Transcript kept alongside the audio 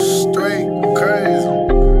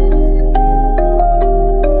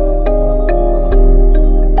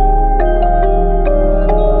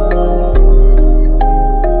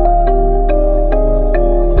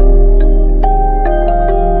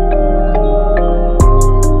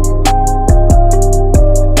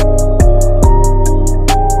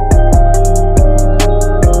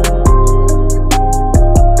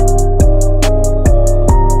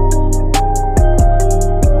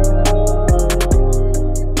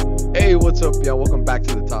What's up, y'all? Welcome back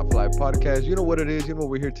to the Top Flight Podcast. You know what it is. You know what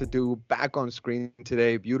we're here to do. Back on screen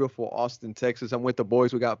today. Beautiful Austin, Texas. I'm with the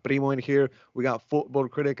boys. We got Primo in here. We got Futbol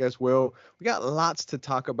Critic as well. We got lots to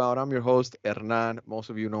talk about. I'm your host, Hernan. Most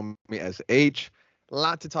of you know me as H. A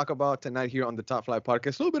lot to talk about tonight here on the Top Flight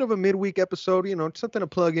Podcast. A little bit of a midweek episode, something to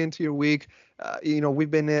plug into your week. We've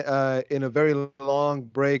been in a very long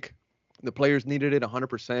break. The players needed it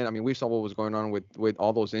 100%. I mean, we saw what was going on with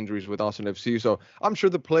all those injuries with Austin FC. So I'm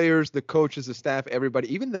sure the players, the coaches, the staff,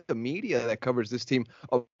 everybody, even the media that covers this team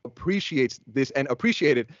appreciates this and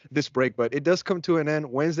appreciated this break. But it does come to an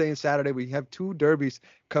end. Wednesday and Saturday, we have two derbies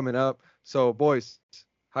coming up. So, boys,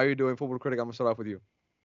 how are you doing? Football Critic, I'm going to start off with you.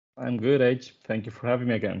 I'm good, H. Thank you for having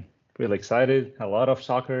me again. Really excited. A lot of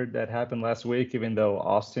soccer that happened last week, even though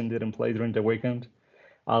Austin didn't play during the weekend.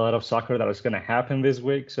 A lot of soccer that is going to happen this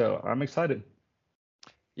week, so I'm excited.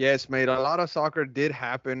 Yes, mate. A lot of soccer did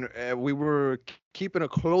happen. We were keeping a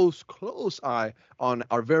close eye on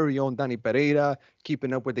our very own Dani Pereira,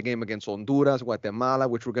 keeping up with the game against Honduras, Guatemala,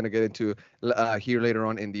 which we're going to get into here later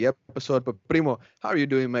on in the episode. But Primo, how are you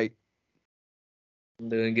doing, mate? I'm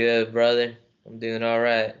doing good, brother. I'm doing all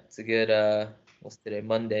right. It's a good, what's today?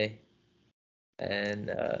 Monday.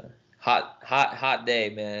 And hot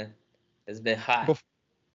day, man. It's been hot.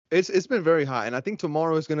 It's been very hot, and I think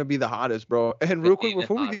tomorrow is going to be the hottest, bro. And real quick,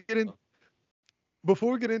 before we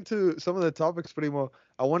get into some of the topics, Primo,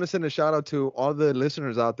 I want to send a shout out to all the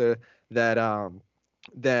listeners out there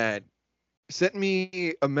that sent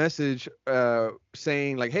me a message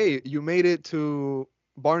saying like, "Hey, you made it to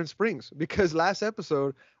Barn Springs," because last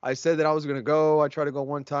episode I said that I was going to go. I try to go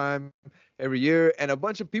one time every year, and a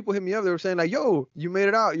bunch of people hit me up. They were saying like, "Yo, you made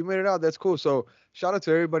it out. You made it out. That's cool." So shout out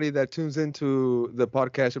to everybody that tunes into the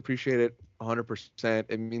podcast. Appreciate it 100%.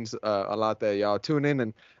 It means a lot that y'all tune in,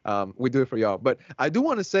 and we do it for y'all. But I do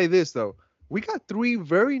want to say this though. We got 3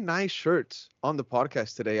 very nice shirts on the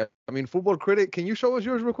podcast today. I mean, Futbol Critic, can you show us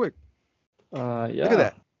yours real quick? Yeah. Look at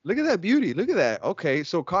that. Look at that beauty. Look at that. Okay,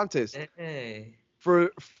 so contest. Hey.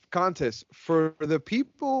 For the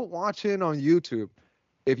people watching on YouTube,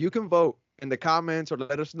 if you can vote in the comments or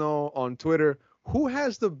let us know on Twitter who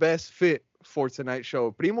has the best fit for tonight's show.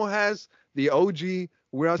 Primo has the OG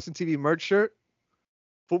We're Austin TV merch shirt.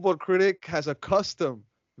 Futbol Critic has a custom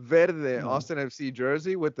Verde Austin FC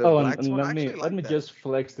jersey with the black and swan. let me just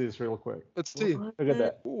flex this real quick. Let's see. What? Look at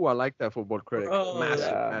that. Ooh, I like that, Futbol Critic. Bro,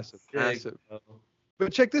 Massive.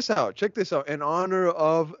 But check this out. In honor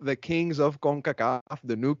of the kings of CONCACAF,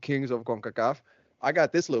 the new kings of CONCACAF, I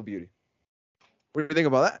got this little beauty. What do you think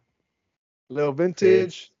about that? Little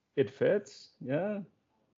vintage. It fits. Yeah.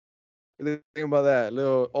 What do you think about that?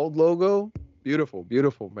 Little old logo. Beautiful,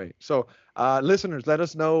 mate. So, listeners, let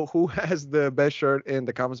us know who has the best shirt in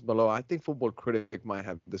the comments below. I think Futbol Critic might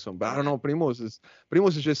have this one, but I don't know. Primo's is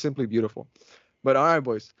just simply beautiful. But all right,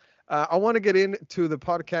 boys. I want to get into the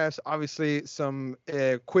podcast. Obviously, some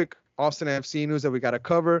quick Austin FC news that we got to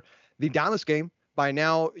cover. The Dallas game. By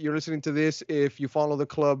now, you're listening to this. If you follow the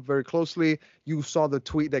club very closely, you saw the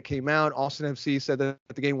tweet that came out. Austin FC said that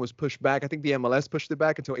the game was pushed back. I think the MLS pushed it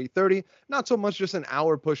back until 8:30. Not so much just an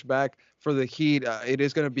hour pushback for the Heat. It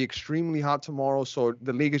is going to be extremely hot tomorrow, so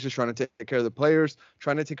the league is just trying to take care of the players,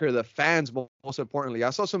 trying to take care of the fans, most importantly. I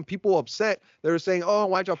saw some people upset. They were saying, "Oh,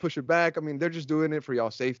 why'd y'all push it back?" I mean, they're just doing it for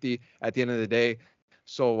y'all safety at the end of the day.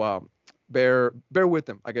 So bear with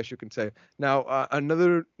them, I guess you can say. Now,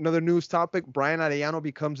 another news topic: Brian Arellano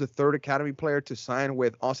becomes the 3rd academy player to sign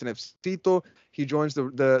with Austin FC. He joins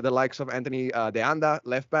the likes of Anthony De Anda,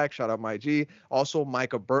 left back. Shout out my G. Also,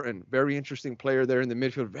 Micah Burton, very interesting player there in the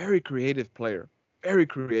midfield. Very creative player. Very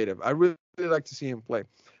creative. I really like to see him play.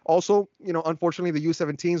 Also, unfortunately, the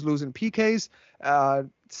U17s losing PKs,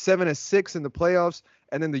 7-6 in the playoffs,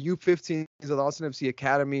 and then the U15s of the Austin FC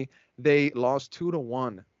Academy, they lost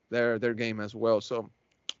 2-1. Their game as well. So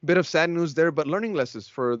bit of sad news there, but learning lessons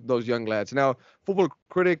for those young lads. Now, Futbol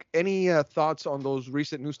Critic, any thoughts on those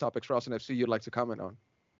recent news topics for Austin FC you'd like to comment on?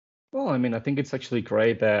 Well, I mean, I think it's actually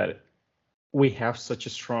great that we have such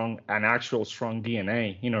an actual strong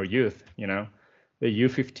DNA in our youth. The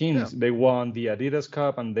U15s, They won the Adidas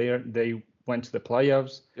Cup and they went to the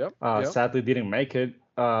playoffs. Yep. Sadly, didn't make it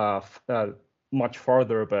much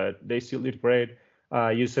farther, but they still did great.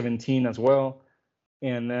 U17 as well.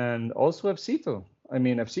 And then also FCito. I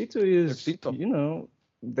mean, FCito is,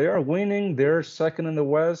 they are winning. They're second in the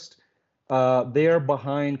West. They are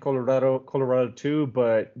behind Colorado too,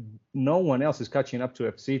 but no one else is catching up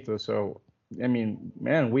to FCito. So, I mean,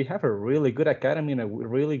 man, we have a really good academy and a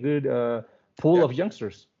really good pool of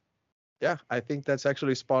youngsters. Yeah, I think that's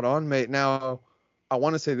actually spot on, mate. Now, I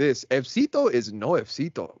want to say this. FCito is no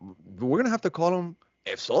FCito. We're going to have to call him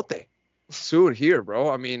Fsote. Soon here, bro.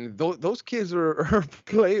 I mean, those kids are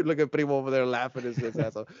playing. Look at Primo over there laughing his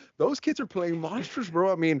ass off. Those kids are playing monsters,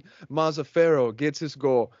 bro. I mean, Mazafero gets his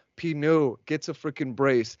goal. Pinu gets a freaking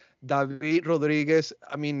brace. David Rodriguez.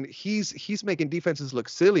 I mean, he's making defenses look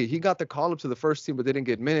silly. He got the call up to the first team, but didn't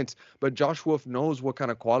get minutes. But Josh Wolf knows what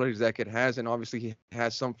kind of qualities that kid has, and obviously he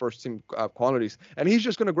has some first team qualities, and he's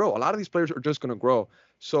just gonna grow. A lot of these players are just gonna grow.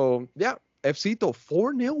 So yeah, Fcito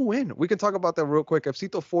 4-0 win. We can talk about that real quick.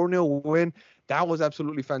 Fcito 4-0 win. That was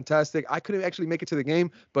absolutely fantastic. I couldn't actually make it to the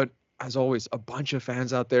game, but as always, a bunch of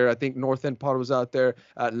fans out there. I think North End Pod was out there.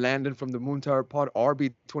 Landon from the Moon Tower Pod,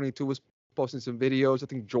 RB22 was posting some videos. I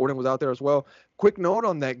think Jordan was out there as well. Quick note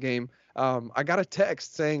on that game. I got a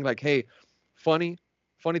text saying like, hey, funny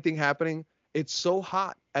thing happening. It's so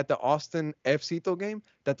hot at the Austin Fcito game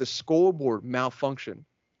that the scoreboard malfunctioned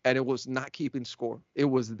and it was not keeping score. It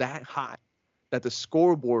was that hot that the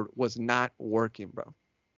scoreboard was not working, bro.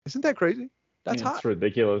 Isn't that crazy? That's hot. It's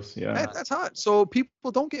ridiculous. Yeah. That's hot. So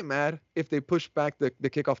people don't get mad if they push back the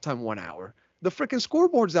kickoff time 1 hour. The freaking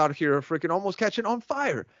scoreboards out here are freaking almost catching on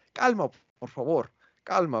fire. Calma, por favor.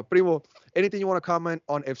 Calma. Primo, anything you want to comment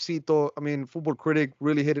on Fcito? I mean, Football Critic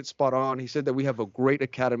really hit it spot on. He said that we have a great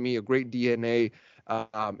academy, a great DNA.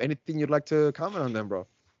 Anything you'd like to comment on them, bro?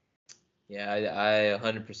 Yeah, I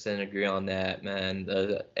 100% agree on that, man.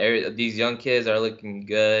 These young kids are looking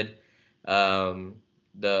good.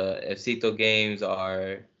 The Fcito games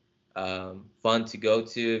are fun to go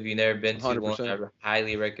to. If you've never been to 100%. one, I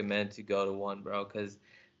highly recommend to go to one, bro, because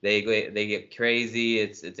they get crazy.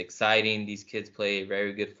 It's exciting. These kids play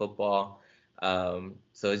very good football. So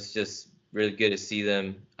it's just really good to see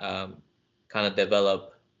them kind of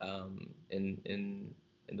develop in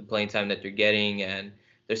the playing time that they're getting, and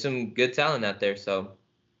there's some good talent out there, so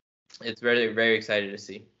it's very, very excited to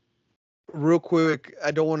see. Real quick,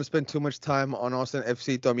 I don't want to spend too much time on Austin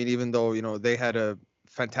Fcito. I mean, even though, they had a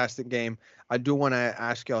fantastic game, I do want to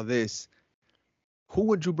ask y'all this. Who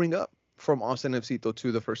would you bring up from Austin Fcito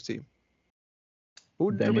to the first team? Who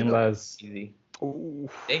would you bring up? Easy. Ooh.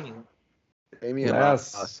 Damien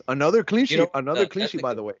Las. Another clean sheet. Another clean sheet,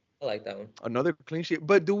 by the way. I like that one. Another clean sheet.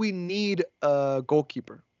 But do we need a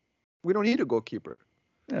goalkeeper? We don't need a goalkeeper.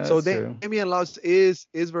 Yeah, so Damian Laus is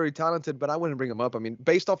very talented, but I wouldn't bring him up. I mean,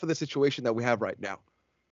 based off of the situation that we have right now.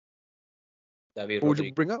 Who would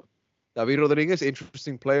you bring up? David Rodriguez,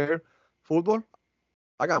 interesting player. Football?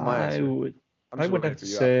 I got my answer. I would have to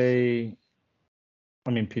say,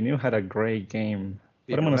 I mean, Pinu had a great game.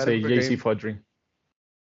 But I'm going to say JC Fodry.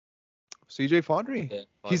 CJ Fodry? Yeah,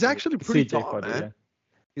 he's actually pretty tall, man. Yeah.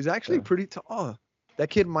 He's actually pretty tall. That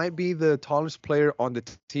kid might be the tallest player on the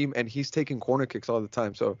team, and he's taking corner kicks all the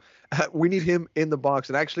time. So we need him in the box.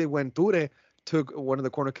 And actually, when Ture took one of the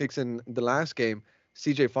corner kicks in the last game,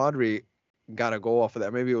 CJ Fodry got a goal off of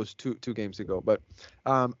that. Maybe it was two games ago. But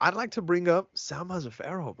I'd like to bring up Sal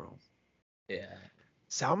Mazzaferro, bro. Yeah.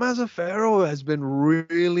 Sal Mazzaferro has been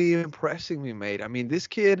really impressing me, mate. I mean, this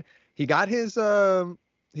kid, he got his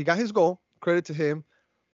goal. Credit to him.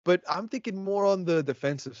 But I'm thinking more on the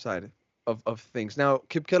defensive side of things. Now,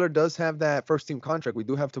 Kip Keller does have that first team contract. We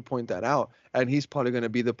do have to point that out. And he's probably going to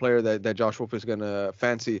be the player that Josh Wolf is going to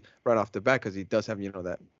fancy right off the bat because he does have,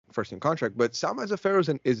 that first team contract. But Sal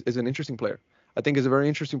Mazzaferro is an interesting player. I think is a very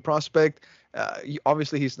interesting prospect.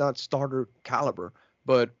 Obviously, he's not starter caliber,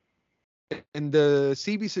 but in the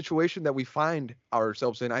CB situation that we find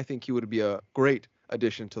ourselves in, I think he would be a great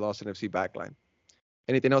addition to the Austin FC backline.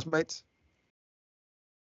 Anything else, mates?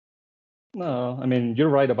 No, I mean, you're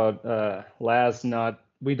right about Laz.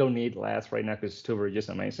 We don't need Laz right now because Stuber is just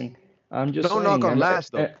amazing. I'm just don't knock on Laz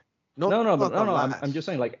though. No. I'm just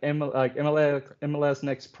saying like MLS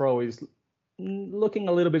Next Pro is looking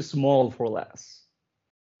a little bit small for Laz.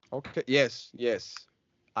 Okay. Yes.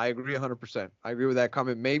 I agree 100%. I agree with that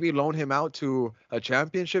comment. Maybe loan him out to a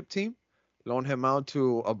championship team, loan him out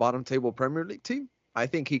to a bottom table Premier League team. I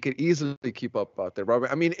think he could easily keep up out there, Robert.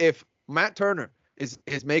 I mean, if Matt Turner is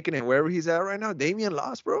making it wherever he's at right now, Damian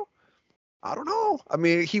Loss, bro, I don't know. I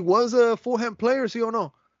mean, he was a Fulham player, so you don't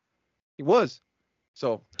know. He was.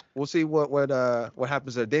 So we'll see what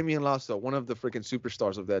happens there. Damian Loss, though, one of the freaking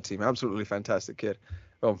superstars of that team. Absolutely fantastic kid.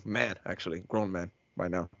 Oh, man, actually, grown man by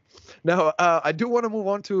now. Now, I do want to move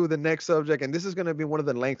on to the next subject, and this is going to be one of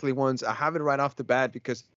the lengthy ones. I have it right off the bat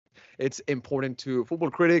because it's important to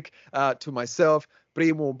Football Critic, to myself,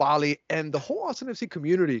 Primo, Bali, and the whole Austin FC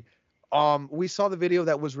community. We saw the video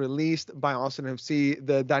that was released by Austin FC,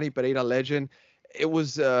 the Dani Pereira legend. It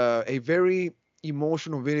was a very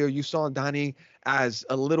emotional video. You saw Dani as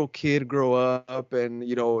a little kid grow up and,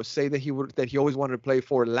 say that he always wanted to play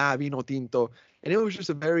for La Vino Tinto. and it was just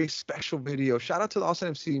a very special video. Shout out to the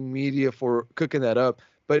Austin FC media for cooking that up.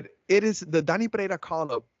 But it is the Dani Pereira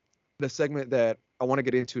call up, the segment that I want to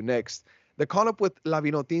get into next. The call up with La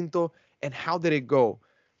Vinotinto, and how did it go?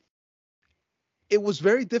 It was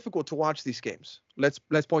very difficult to watch these games. Let's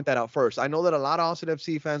point that out first. I know that a lot of Austin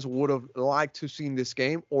FC fans would have liked to seen this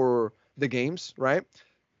game or the games, right?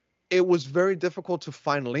 It was very difficult to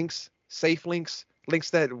find links, safe links, links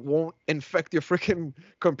that won't infect your freaking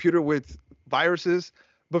computer with viruses.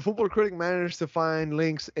 But Football Critic managed to find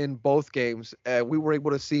links in both games. We were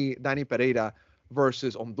able to see Dani Pereira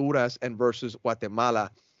versus Honduras and versus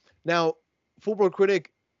Guatemala. Now, Football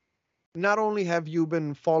Critic, not only have you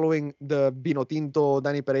been following the Vinotinto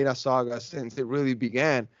Dani Pereira saga since it really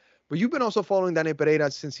began, but you've been also following Dani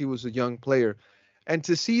Pereira since he was a young player. And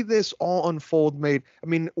to see this all unfold, mate, I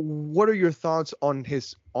mean, what are your thoughts on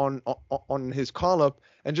his call up?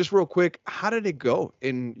 And just real quick, how did it go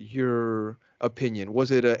in your opinion?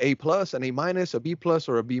 Was it a plus, an A minus, a B plus,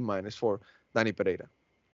 or a B minus for Dani Pereira?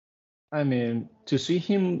 I mean, to see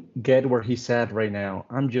him get where he's at right now,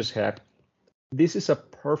 I'm just happy. This is a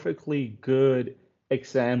perfectly good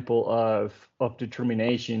example of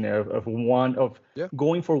determination, of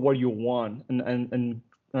going for what you want and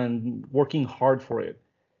working hard for it.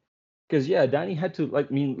 Because Danny had to, like,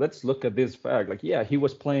 I mean, let's look at this fact. Like, he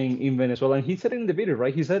was playing in Venezuela, and he said it in the video,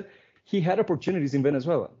 right? He said he had opportunities in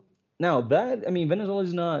Venezuela. Now that, I mean, Venezuela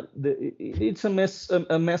is not it's a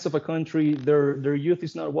mess of a country. Their youth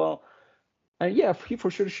is not well. And he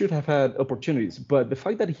for sure should have had opportunities. But the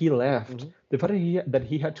fact that he left, the fact that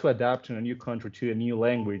he had to adapt to a new country, to a new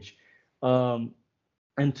language, and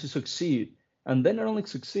to succeed, and then not only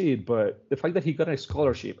succeed, but the fact that he got a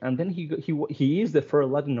scholarship, and then he is the first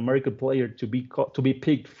Latin American player to be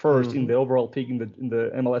picked first in the overall pick in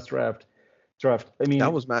the MLS draft. I mean,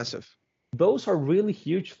 that was massive. Those are really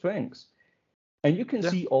huge things, and you can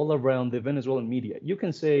see all around the Venezuelan media. You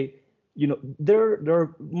can say, there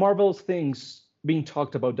are marvelous things being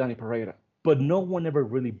talked about Dani Pereira, but no one ever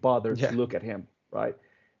really bothered to look at him, right?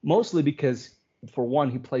 Mostly because, for one,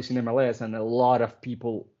 he plays in MLS, and a lot of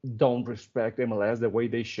people don't respect MLS the way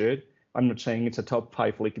they should. I'm not saying it's a top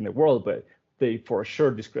 5 league in the world, but they for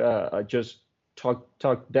sure just talk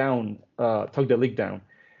the league down.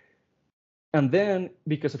 And then,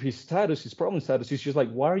 because of his status, his problem status, he's just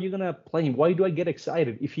like, why are you going to play him? Why do I get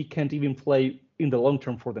excited if he can't even play in the long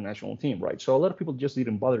term for the national team, right? So a lot of people just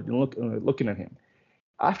didn't bother looking at him.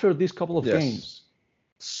 After these couple of games,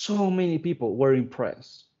 so many people were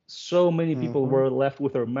impressed. So many people were left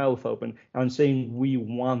with their mouth open and saying, we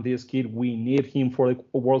want this kid. We need him for the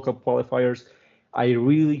World Cup qualifiers. I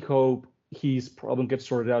really hope his problem gets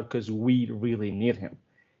sorted out because we really need him.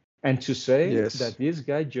 And to say that this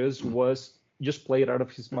guy just played out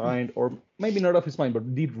of his mind, or maybe not out of his mind,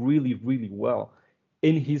 but did really, really well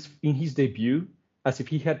in his debut, as if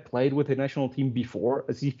he had played with the national team before,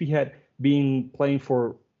 as if he had been playing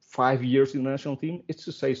for 5 years in the national team, it's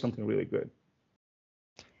to say something really good.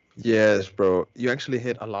 Yes, bro. You actually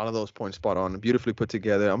hit a lot of those points spot on. Beautifully put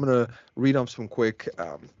together. I'm gonna read off some quick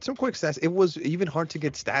stats. It was even hard to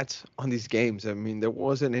get stats on these games. I mean, there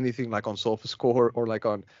wasn't anything like on SofaScore or like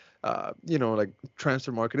on like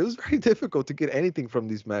Transfer Market. It was very difficult to get anything from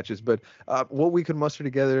these matches. But what we could muster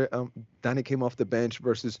together, Dani came off the bench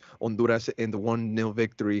versus Honduras in the 1-0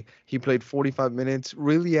 victory. He played 45 minutes,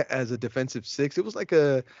 really as a defensive 6. It was like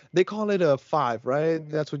they call it a 5, right?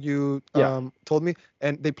 That's what you told me.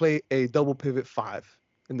 And they play a double pivot 5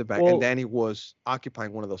 in the back. Well, and Dani was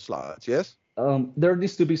occupying one of those slots, yes? There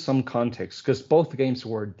needs to be some context because both games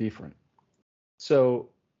were different. So,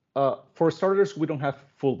 for starters, we don't have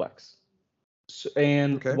fullbacks.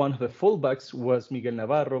 One of the fullbacks was Miguel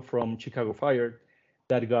Navarro from Chicago Fire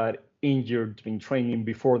that got injured in training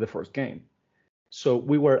before the first game. So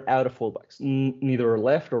we were out of fullbacks, neither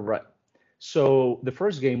left or right. So the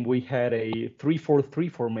first game, we had a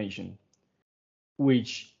 3-4-3 formation,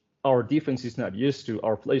 which our defense is not used to,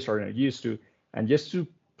 our players are not used to. And just to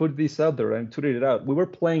put this out there and tweet it out, we were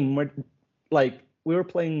playing 3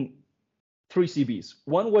 CBs.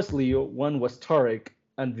 One was Leo, one was Tarek,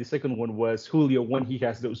 and the second one was Julio when he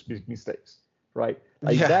has those big mistakes, right?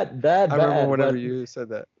 Like that I remember whenever you said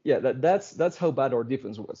that. Yeah, that's how bad our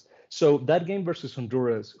defense was. So that game versus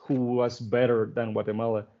Honduras, who was better than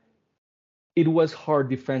Guatemala, it was hard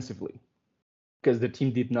defensively because the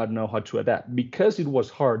team did not know how to adapt. Because it was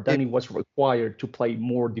hard, Dani was required to play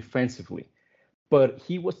more defensively. But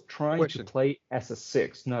he was trying to play as a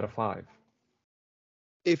 6, not a 5.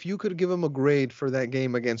 If you could give him a grade for that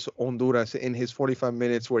game against Honduras in his 45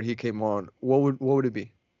 minutes where he came on, what would it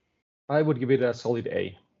be? I would give it a solid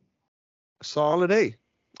A. Solid A.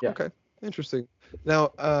 Yeah. Okay. Interesting.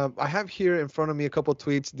 Now, I have here in front of me a couple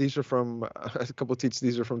tweets. These are from a couple tweets.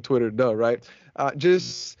 These are from Twitter, duh, right?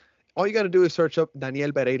 Just all you got to do is search up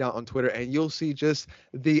Daniel Pereira on Twitter, and you'll see just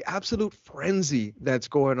the absolute frenzy that's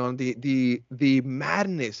going on, the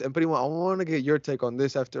madness. And Primo, I want to get your take on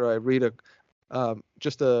this after I read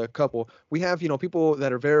just a couple. We have people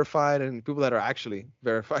that are verified and people that are actually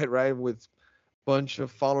verified, right? With bunch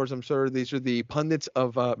of followers. I'm sure these are the pundits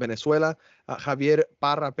of Venezuela. Javier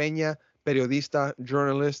Parra Peña, periodista,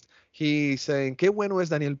 journalist. He's saying, qué bueno es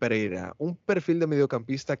Daniel Pereira, un perfil de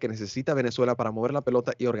mediocampista que necesita Venezuela para mover la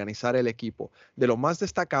pelota y organizar el equipo. De lo más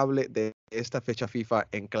destacable de esta fecha FIFA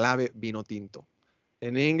en clave vino tinto.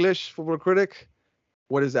 In English, Football Critic,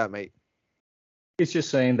 what is that, mate? It's just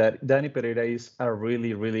saying that Dani Pereira is a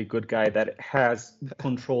really, really good guy that has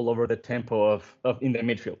control over the tempo of in the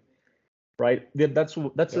midfield, right? That's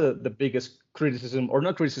the biggest criticism, or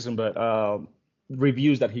not criticism, but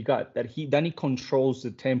reviews that he got. That Dani controls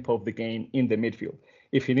the tempo of the game in the midfield.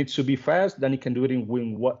 If he needs to be fast, Dani can do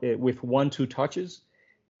it with 1-2 touches.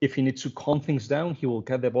 If he needs to calm things down, he will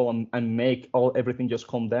get the ball and make everything just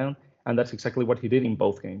calm down, and that's exactly what he did in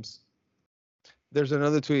both games. There's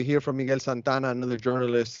another tweet here from Miguel Santana, another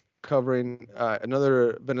journalist covering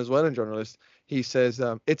another Venezuelan journalist. He says,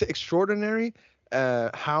 it's extraordinary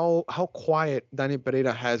how quiet Dani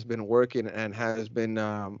Pereira has been working and has been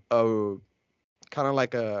a kind of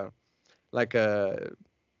like a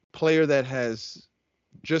player that has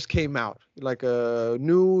just came out, like a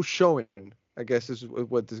new showing, I guess is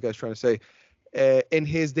what this guy's trying to say. In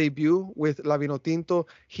his debut with La Vinotinto,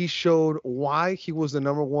 he showed why he was the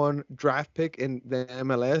number one draft pick in the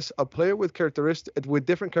MLS, a player with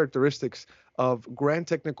different characteristics of grand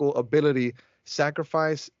technical ability,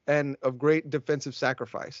 sacrifice, and of great defensive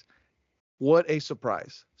sacrifice. What a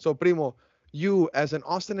surprise. So, Primo, you as an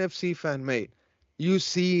Austin FC fan, mate, you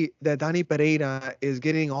see that Dani Pereira is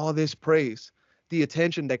getting all this praise, the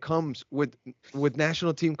attention that comes with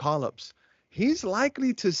national team call-ups. He's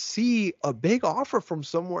likely to see a big offer from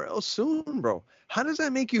somewhere else soon, bro. How does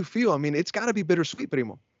that make you feel? I mean, it's got to be bittersweet,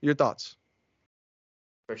 Primo. Your thoughts?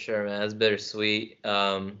 For sure, man. It's bittersweet.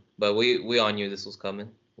 But we all knew this was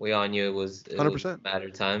coming. We all knew it was 100%. a matter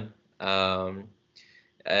of time.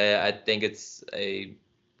 I think it's a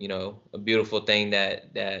beautiful thing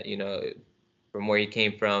that from where you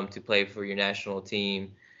came from to play for your national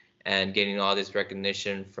team and getting all this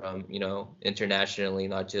recognition from internationally,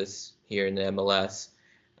 not just here in the MLS,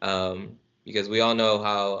 because we all know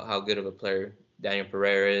how good of a player Daniel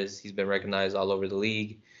Pereira is. He's been recognized all over the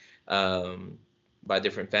league by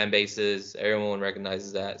different fan bases. Everyone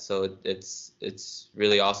recognizes that, so it's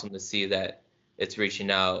really awesome to see that it's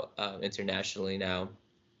reaching out internationally now,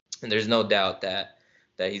 and there's no doubt that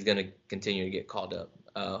he's going to continue to get called up.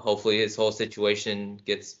 Hopefully his whole situation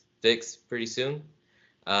gets fixed pretty soon.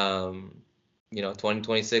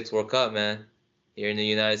 2026 World Cup, man. Here in the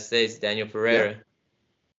United States, Daniel Pereira.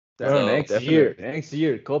 Yeah. So, next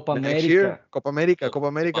year, Copa America. Next year, Copa America, bro.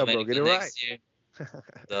 Get it right. Year.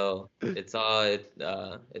 So it's all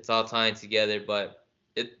tying together, but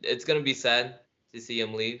it's gonna be sad to see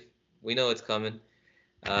him leave. We know it's coming,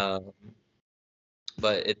 but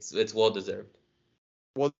it's well deserved.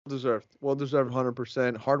 Well deserved,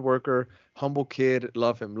 100%. Hard worker, humble kid.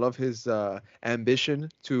 Love him. Love his ambition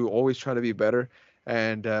to always try to be better.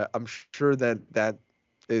 And I'm sure that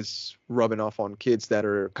is rubbing off on kids that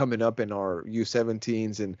are coming up in our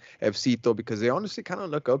U17s and FCito, because they honestly kind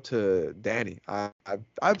of look up to Dani.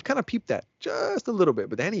 I've kind of peeped that just a little bit,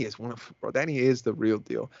 but Dani is the real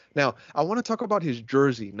deal. Now, I want to talk about his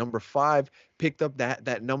jersey. Number 5, picked up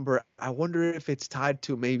that number. I wonder if it's tied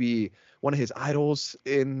to maybe one of his idols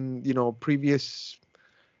in previous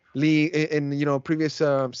league, in previous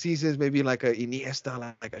seasons, maybe like a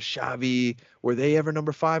Iniesta, like a Xavi. Were they ever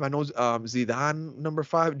number 5? I know Zidane number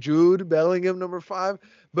 5, Jude Bellingham number 5,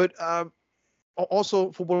 but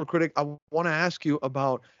also, Football Critic, I want to ask you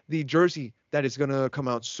about the jersey that is going to come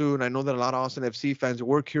out soon. I know that a lot of Austin FC fans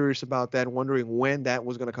were curious about that, wondering when that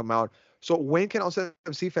was going to come out. So when can Austin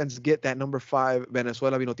FC fans get that number 5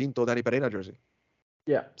 Venezuela Vinotinto Dani Pereira jersey?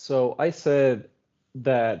 Yeah, so I said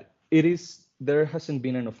that there hasn't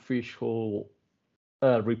been an official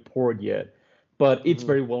report yet, but it's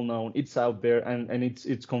very well known. It's out there, and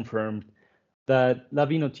it's confirmed that La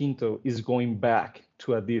Vinotinto is going back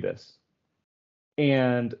to Adidas,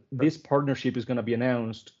 and this partnership is going to be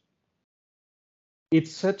announced.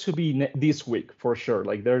 It's set to be this week for sure.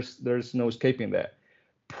 Like there's no escaping that.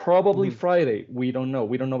 Probably Friday. We don't know.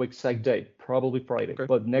 We don't know exact date. Probably Friday,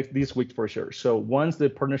 but this week for sure. So once the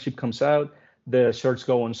partnership comes out, the shirts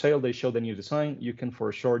go on sale. They show the new design. You can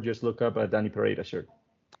for sure just look up a Dani Pereira shirt.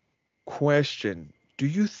 question. Do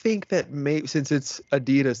you think that since it's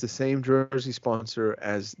Adidas, the same jersey sponsor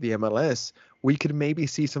as the MLS, we could maybe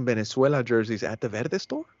see some Venezuela jerseys at the Verde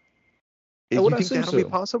store? I Do would you think assume that'll be so.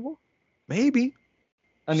 possible? Maybe.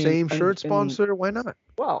 I mean, Same shirt sponsor, why not?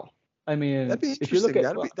 well, I mean, That'd be if you look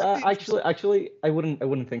interesting. at That'd be interesting. actually, I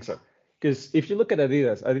wouldn't think so, because if you look at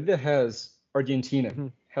Adidas has Argentina, Hmm.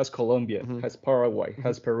 has Colombia, Hmm. has Paraguay, Hmm.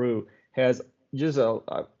 has Peru, has just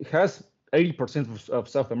has 80% of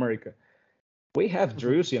South America. We have Hmm.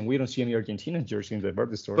 jersey, and we don't see any Argentina jersey in the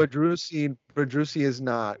Verde store. But Drusi is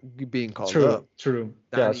not being called True, up. true.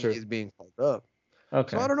 Yeah, Dani sure. is being called up. So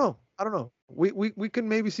Okay. I don't know. We can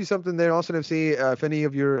maybe see something there. Also, if any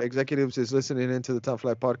of your executives is listening into the Top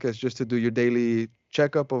Flight podcast just to do your daily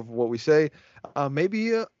checkup of what we say,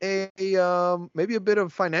 maybe maybe a bit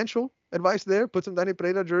of financial advice there. Put some Dani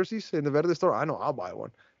Pereira jerseys in the Verde store. I know I'll buy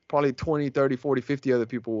one. Probably 20, 30, 40, 50 other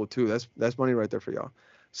people will too. That's money right there for y'all.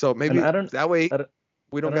 So And maybe that way we I don't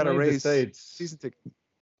don't gotta know if the raise States, season ticket.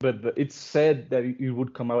 but it's said that it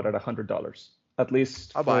would come out at $100, at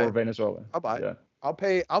least I'll buy for it. Venezuela. I'll buy it. Yeah. I'll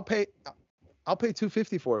pay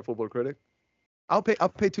 250 for it, Football Critic. I'll pay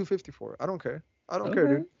 250 for it. I don't care. I don't care,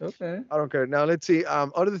 Okay. dude. Okay. I don't care. Now let's see.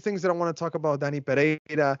 Other things that I want to talk about, Dani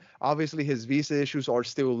Pereira. Obviously, his visa issues are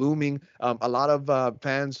still looming. A lot of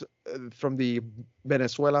fans from the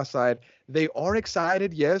Venezuela side, they are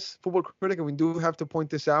excited. Yes, Football Critic, and we do have to point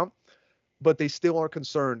this out, but they still are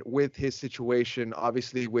concerned with his situation,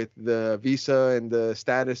 obviously with the visa and the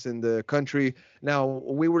status in the country. Now,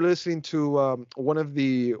 we were listening to one of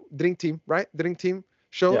the Drink Team, right? Drink Team Yeah.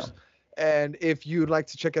 shows. And if you'd like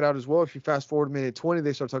to check it out as well, if you fast forward minute 20,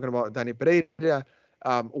 they start talking about Dani Pereira.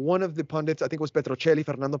 One of the pundits, I think it was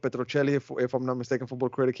Fernando Petrocelli, if I'm not mistaken, Football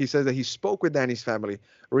Critic, he says that he spoke with Dani's family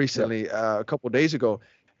recently, a couple of days ago,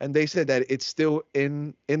 and they said that it's still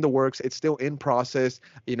in the works, it's still in process.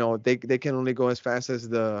 They can only go as fast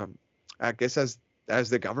as I guess as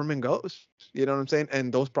the government goes. You know what I'm saying?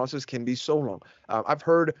 And those processes can be so long. I've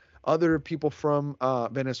heard other people from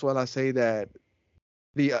Venezuela say that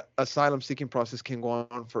the asylum seeking process can go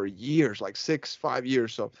on for years, like 5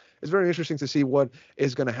 years. So it's very interesting to see what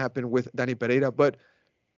is going to happen with Dani Pereira. But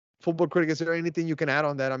Football Critic, is there anything you can add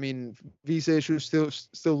on that? I mean, visa issues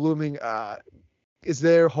still looming. Is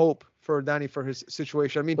there hope for Dani for his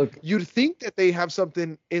situation? I mean, Look, you'd think that they have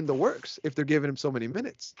something in the works if they're giving him so many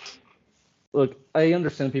minutes. look, I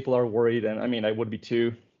understand people are worried, and I mean, I would be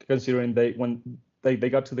too, considering they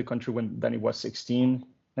got to the country when Dani was 16,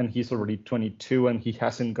 and he's already 22, and he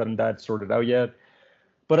hasn't gotten that sorted out yet.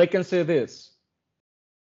 But I can say this: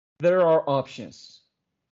 there are options.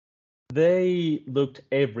 They looked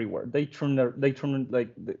everywhere. They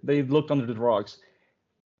looked under the rocks,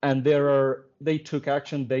 and they took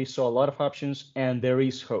action. They saw a lot of options, and there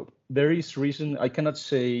is hope. There is reason. I cannot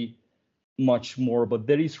say much more, but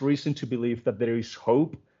there is reason to believe that there is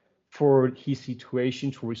hope for his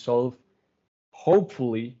situation to resolve.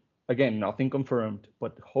 Hopefully, again, nothing confirmed,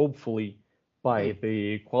 but hopefully by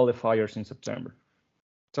the qualifiers in September.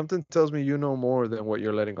 Something tells me you know more than what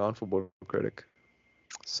you're letting on, Football Critic.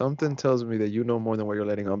 Something tells me that you know more than what you're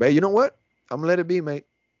letting on. But hey, you know what? I'm gonna let it be, mate.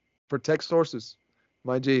 Protect sources.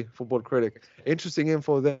 My G, Football Critic. Interesting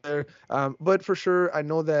info there. But for sure, I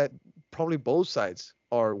know that probably both sides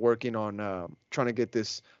are working on trying to get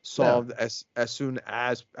this solved as soon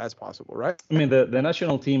as possible, right? I mean, the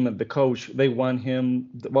national team and the coach, they want him.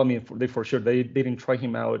 Well, I mean, they for sure they didn't try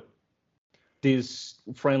him out these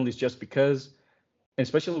friendlies just because,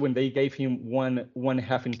 especially when they gave him one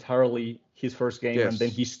half entirely his first game, and then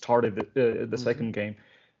he started the second game.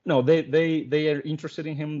 No, they are interested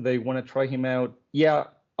in him. They want to try him out. Yeah,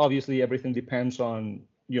 obviously everything depends on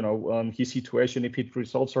his situation, if it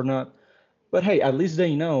results or not. But hey, at least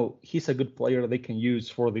they know he's a good player they can use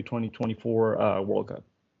for the 2024 World Cup.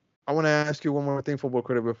 I want to ask you one more thing, Football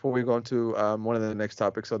Critic, before we go into one of the next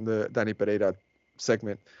topics on the Dani Pereira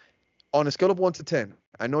segment. On a scale of 1 to 10,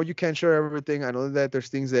 I know you can't share everything. I know that there's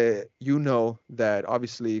things that you know that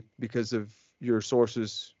obviously because of your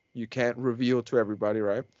sources you can't reveal to everybody,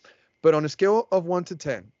 right? But on a scale of 1 to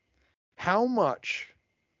 10, how much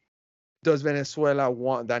does Venezuela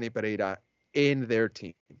want Dani Pereira in their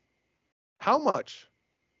team? How much?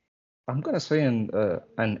 I'm gonna say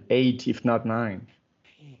an 8, if not 9.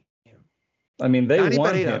 I mean, they Dani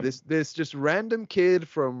want Pereira, him. this just random kid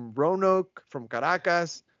from Roanoke, from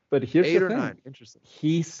Caracas. But here's 8 the or thing. 9. Interesting.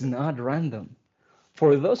 He's not random.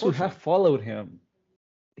 For those who have followed him,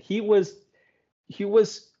 he was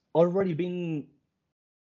already been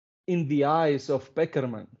in the eyes of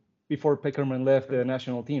Peckerman before Peckerman left the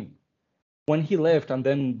national team. When he left and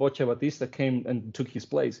then Bocha Batista came and took his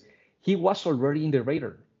place, he was already in the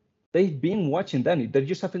radar. they've been watching Dani. There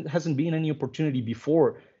just hasn't been any opportunity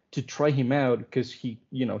before to try him out because he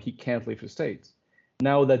can't leave the States.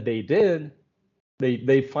 Now that they did,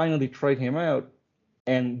 they finally tried him out,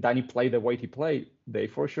 and Dani played the way he played. They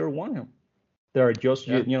for sure want him. They're just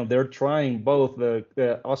they're trying both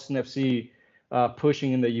the Austin FC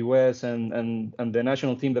pushing in the U.S. and the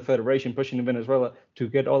national team, the federation pushing in Venezuela to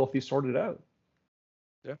get all of this sorted out.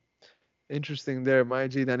 Yeah, interesting there. My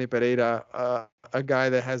G, Dani Pereira, a guy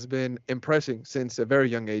that has been impressing since a very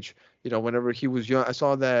young age. Whenever he was young, I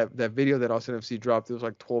saw that video that Austin FC dropped. It was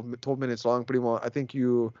like 12 minutes long, pretty much. I think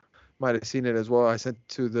you might have seen it as well. I sent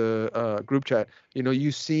to the group chat.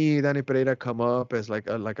 You see Dani Pereira come up as like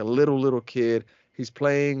a little kid. He's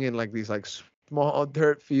playing in like these like small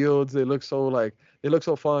dirt fields. They look so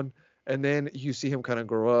fun. And then you see him kind of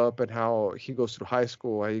grow up and how he goes through high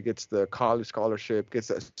school, how he gets the college scholarship, gets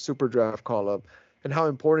that super draft call up, and how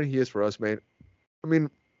important he is for us, man. I mean,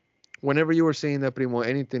 whenever you were saying that, Primo,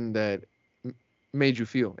 anything that made you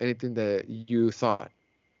feel, anything that you thought?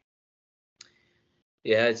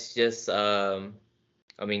 Yeah, it's just, I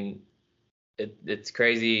mean, it's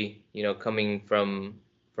crazy, coming from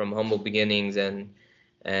humble beginnings and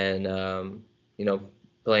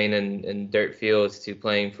playing in dirt fields to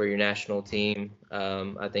playing for your national team.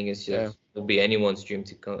 I think it'll be anyone's dream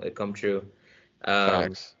to come true.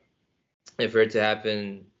 Facts. And for it to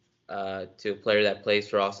happen to a player that plays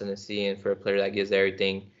for Austin FC and for a player that gives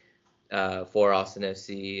everything for Austin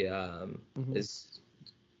FC, is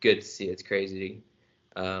good to see. It's crazy.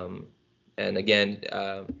 And again,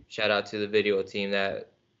 shout out to the video team. That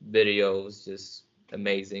video was just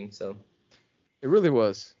amazing. So it really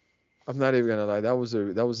was. I'm not even gonna lie. That was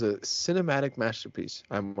a cinematic masterpiece,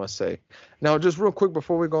 I must say. Now, just real quick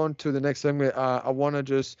before we go on to the next segment, I want to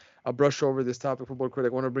just brush over this topic. Football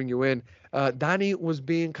Critic, I want to bring you in. Dani was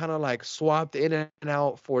being kind of like swapped in and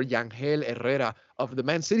out for Yangel Herrera of the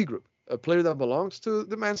Man City group, a player that belongs to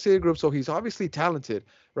the Man City group, so he's obviously talented,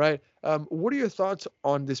 right? What are your thoughts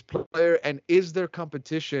on this player, and is there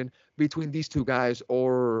competition between these two guys,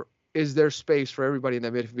 or is there space for everybody in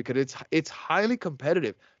that midfield? Because it's highly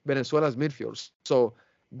competitive, Venezuela's midfield. So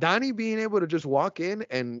Dani being able to just walk in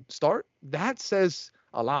and start, that says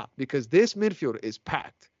a lot because this midfield is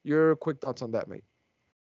packed. Your quick thoughts on that, mate?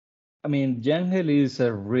 I mean, Yangel is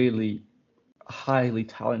a really highly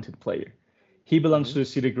talented player. He belongs to the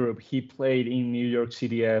City group. He played in New York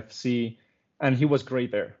City FC, and he was great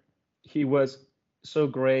there. He was so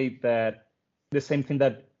great that the same thing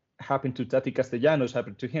that happened to Tati Castellanos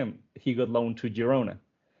happened to him. He got loaned to Girona,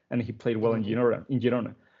 and he played well in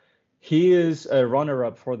Girona. He is a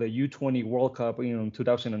runner-up for the U20 World Cup in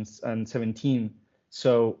 2017.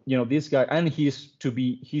 So this guy, and he's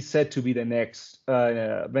said to be the next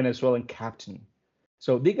Venezuelan captain.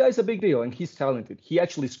 So the guy's a big deal, and he's talented. He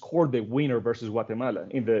actually scored the winner versus Guatemala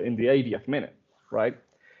in the 80th minute, right?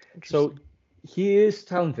 So he is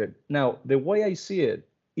talented. Now, the way I see it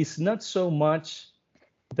is not so much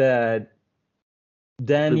that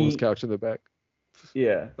Dani couch in the back.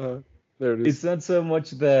 Yeah. There it is. It's not so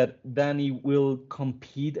much that Dani will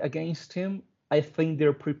compete against him. I think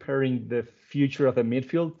they're preparing the future of the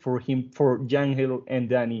midfield for Yangel and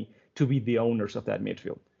Dani to be the owners of that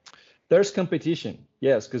midfield. There's competition,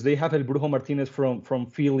 yes, because they have El Brujo Martinez from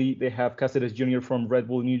Philly. They have Cáceres Jr. from Red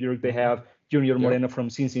Bull New York. They have Junior Moreno from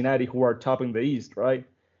Cincinnati, who are top in the East, right?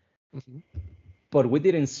 But we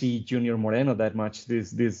didn't see Junior Moreno that much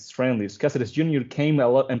these friendlies. Cáceres Jr. came a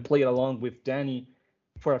lot and played along with Dani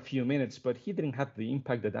for a few minutes, but he didn't have the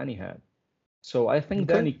impact that Dani had. So I think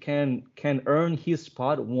Dani can earn his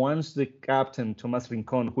spot once the captain, Tomás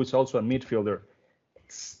Rincón, who's also a midfielder,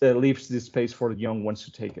 leaves this space for the young ones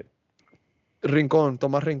to take it.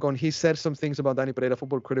 Tomás Rincón, he said some things about Dani Pereira,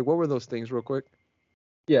 Football Critic. What were those things, real quick?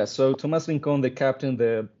 Yeah, so Tomás Rincón, the captain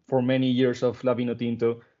for many years of La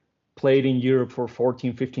Vinotinto, played in Europe for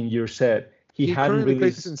 14, 15 years, said he hadn't currently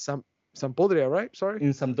really... plays in Sampdoria, right? Sorry?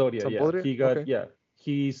 In Sampdoria, yeah.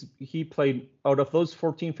 He played, out of those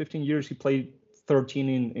 14, 15 years, he played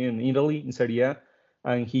 13 in Italy, in Serie A,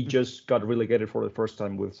 and he just got relegated for the first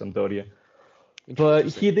time with Sampdoria. But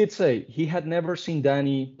he did say he had never seen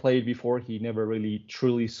Dani play before. He never really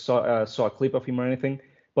truly saw a clip of him or anything.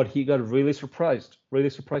 But he got really surprised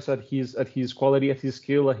at his quality, at his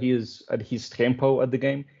skill, at his tempo at the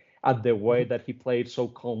game, at the way that he played so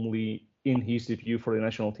calmly in his debut for the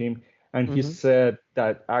national team. And he said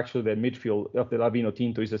that actually the midfield of the La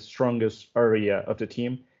Vinotinto is the strongest area of the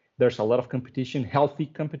team. There's a lot of competition, healthy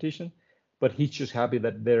competition, but he's just happy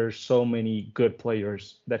that there's so many good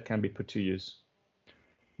players that can be put to use.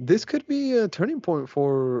 this could be a turning point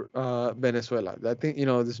for Venezuela. I think,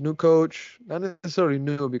 this new coach, not necessarily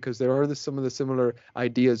new because there are some of the similar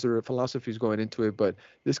ideas or philosophies going into it, but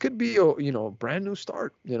this could be a, brand new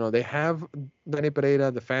start. They have Dani Pereira,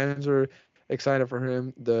 the fans are excited for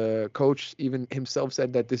him. The coach even himself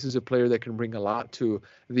said that this is a player that can bring a lot to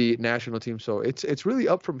the national team. So it's really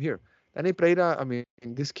up from here. Dani Pereira, I mean,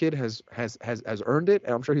 this kid has earned it,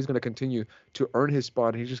 and I'm sure he's going to continue to earn his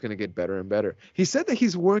spot. He's just going to get better and better. He said that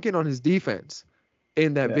he's working on his defense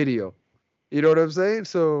in that video. You know what I'm saying?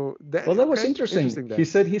 So that was interesting. He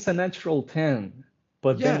said he's a natural 10,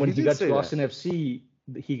 but then when he got to Austin FC,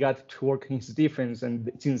 he got to work his defense,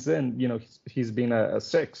 and since then, he's been a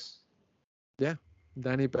 6. Yeah.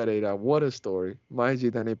 Dani Pereira, what a story. My G,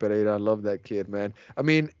 Dani Pereira, I love that kid, man. I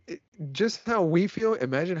mean, just how we feel,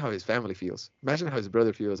 imagine how his family feels. Imagine how his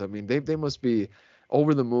brother feels. I mean, they must be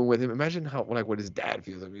over the moon with him. Imagine how, what his dad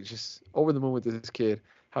feels. I mean, just over the moon with this kid.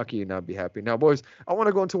 How can you not be happy? Now, boys, I want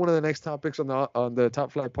to go into one of the next topics on the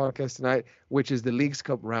Top Flight podcast tonight, which is the Leagues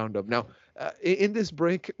Cup roundup. Now, in this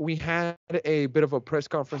break, we had a bit of a press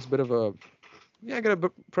conference, I got a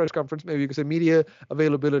press conference, maybe you could say media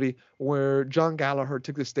availability, where John Gallagher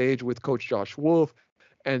took the stage with Coach Josh Wolf,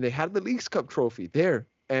 and they had the Leagues Cup trophy there.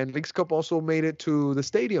 And Leagues Cup also made it to the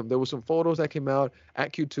stadium. There were some photos that came out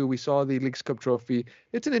at Q2. We saw the Leagues Cup trophy.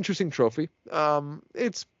 It's an interesting trophy.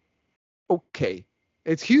 It's okay.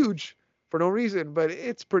 It's huge for no reason, but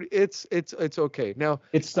it's pretty. It's okay. Now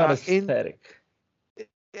it's not aesthetic.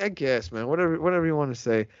 I guess, man. Whatever you want to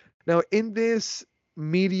say. Now in this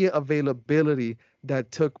media availability that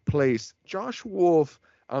took place, Josh Wolf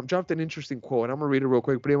dropped an interesting quote, and I'm going to read it real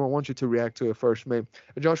quick, but I want you to react to it first, man.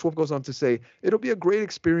 Josh Wolf goes on to say, "It'll be a great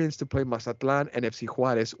experience to play Mazatlan and FC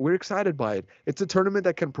Juarez. We're excited by it. It's a tournament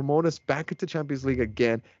that can promote us back into Champions League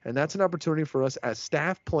again, and that's an opportunity for us as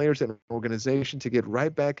staff, players, and organization to get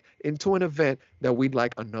right back into an event that we'd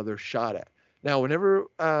like another shot at." Now, whenever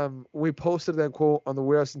we posted that quote on the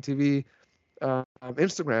We're Austin TV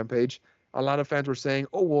Instagram page, a lot of fans were saying,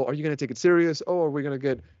 "Oh, well, are you going to take it serious? Oh, are we going to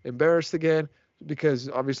get embarrassed again?" Because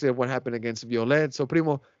obviously of what happened against Violet. So,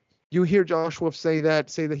 Primo, you hear Josh Wolf say that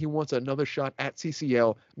he wants another shot at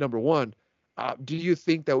CCL. Number one, do you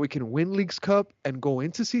think that we can win Leagues Cup and go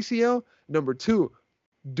into CCL? Number two,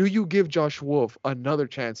 do you give Josh Wolf another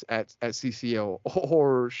chance at CCL,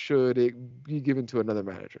 or should it be given to another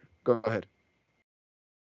manager? Go ahead.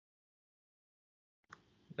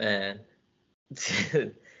 Man.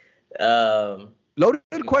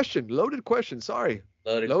 Loaded question. Sorry.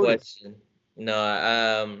 Loaded question. No,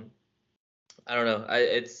 I don't know.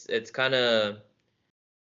 It's kind of,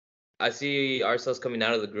 I see ourselves coming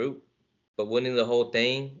out of the group, but winning the whole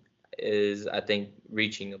thing is, I think,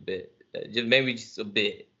 reaching a bit, just a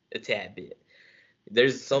tad bit.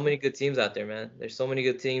 There's so many good teams out there, man. There's so many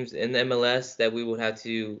good teams in the MLS that we would have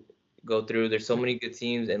to go through. There's so many good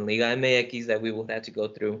teams in Liga MX that we will have to go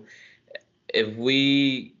through. If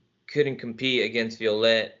we couldn't compete against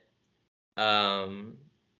Violet,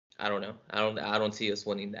 I don't know. I don't see us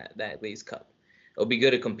winning that Leagues Cup. It'll be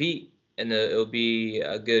good to compete, and it'll be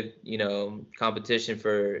a good competition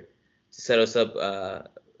to set us up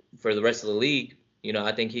for the rest of the league.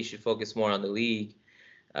 I think he should focus more on the league.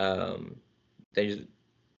 For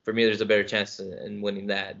me, there's a better chance in winning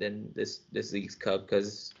that than this Leagues Cup,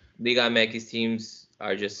 because Liga MX teams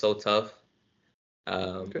are just so tough.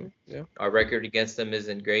 Our record against them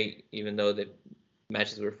isn't great, even though the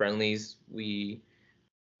matches were friendlies. We,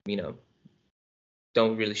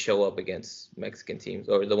 don't really show up against Mexican teams,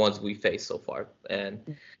 or the ones we faced so far.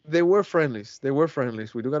 And they were friendlies. We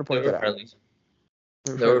do got to point that out.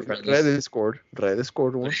 They were friendlies. Reyes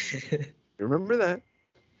scored one. Remember that.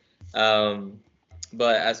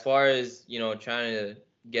 But as far as trying to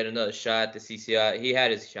get another shot at the CCI, he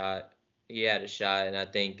had his shot. And I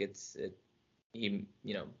think he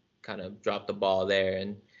kind of dropped the ball there.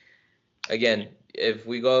 And again, if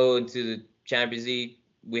we go into the Champions League,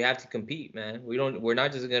 we have to compete, man. We're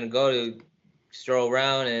not just gonna go to stroll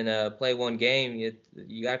around and play one game.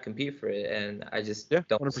 You gotta compete for it, and I just don't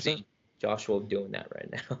 100%. See Joshua doing that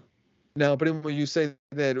right now. Now, but when you say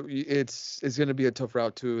that it's going to be a tough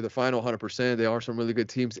route to the final 100%, there are some really good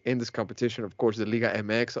teams in this competition. Of course, the Liga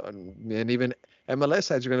MX and even MLS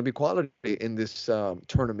sides are going to be quality in this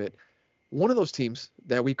tournament. One of those teams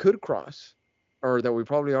that we could cross, or that we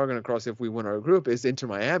probably are going to cross if we win our group, is Inter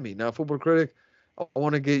Miami. Now, Football Critic, I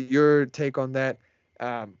want to get your take on that.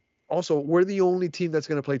 Also, we're the only team that's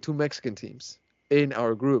going to play two Mexican teams in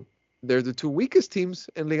our group. they're the two weakest teams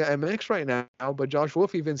in Liga MX right now. But Josh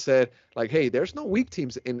Wolf even said, like, hey, there's no weak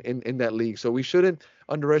teams in that league. So we shouldn't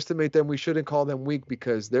underestimate them. We shouldn't call them weak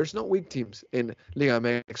because there's no weak teams in Liga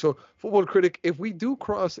MX. So, Football Critic, if we do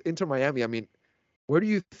cross Inter Miami, I mean, where do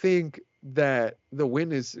you think that the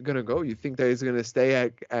win is going to go? You think that it's going to stay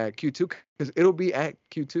at Q2 because it'll be at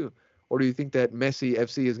Q2? Or do you think that Messi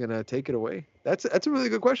FC is going to take it away? That's a really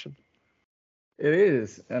good question. It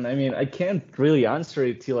is, and I mean, I can't really answer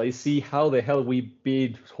it till I see how the hell we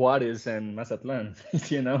beat Juarez and Mazatlan.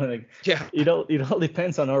 Like, yeah, it all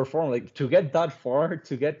depends on our form. Like, to get that far,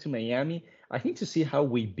 to get to Miami, I need to see how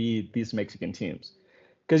we beat these Mexican teams.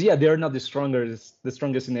 Because yeah, they're not the strongest in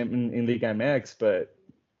Liga MX, but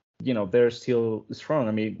they're still strong.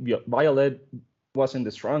 I mean, Violet wasn't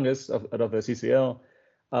the strongest out of the CCL.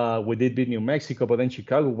 We did beat New Mexico, but then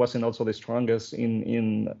Chicago wasn't also the strongest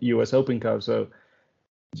in U.S. Open Cup. So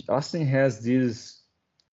Austin has this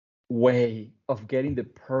way of getting the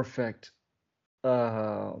perfect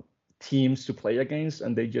teams to play against,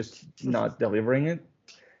 and they just not delivering it.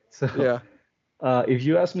 So yeah. If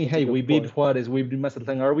you ask me, hey, we beat Juarez, we beat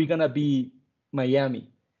Mazatlan, are we gonna beat Miami?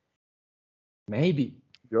 Maybe,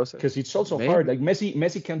 because it's also hard. Like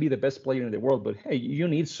Messi can be the best player in the world, but hey, you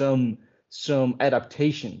need some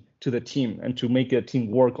adaptation to the team and to make a team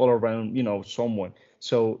work all around, someone.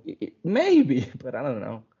 So maybe, but I don't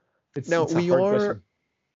know. It's a hard question.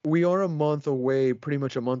 We are a month away, pretty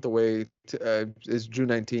much a month away. Is June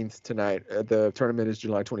 19th tonight. The tournament is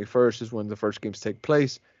July 21st is when the first games take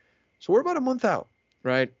place. So we're about a month out,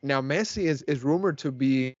 right? Now, Messi is rumored to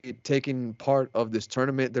be taking part of this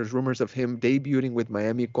tournament. There's rumors of him debuting with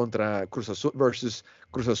Miami contra Cruz Azul versus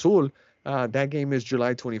Cruz Azul. That game is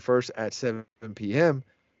July 21st at 7 p.m.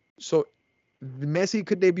 So Messi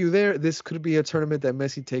could debut there. This could be a tournament that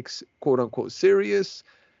Messi takes, quote unquote, serious.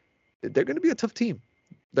 They're going to be a tough team.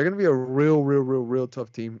 They're going to be a real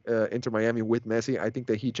tough team. Inter Miami with Messi. I think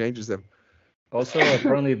that he changes them. Also,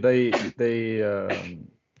 apparently they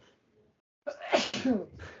Excuse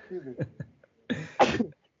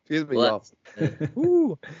me, y'all.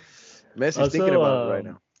 Messi's also, thinking about it right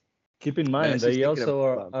now. Keep in mind, Messi's they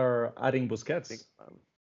also are adding Busquets.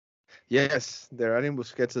 Yes, they're adding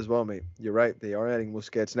Busquets as well, mate. You're right. They are adding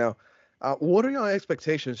Busquets. Now, what are your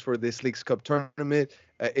expectations for this Leagues Cup tournament?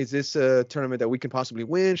 Is this a tournament that we can possibly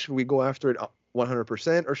win? Should we go after it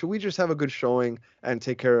 100%? Or should we just have a good showing and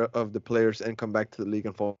take care of the players and come back to the league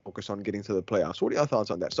and focus on getting to the playoffs? What are your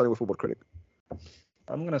thoughts on that? Starting with Football Critic.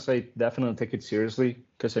 I'm going to say definitely take it seriously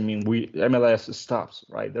because, I mean, MLS stops,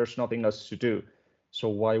 right? There's nothing else to do. So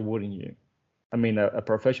why wouldn't you? I mean, a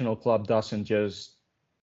professional club doesn't just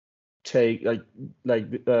take,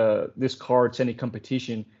 discards any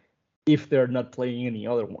competition if they're not playing any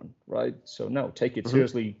other one, right? So no, take it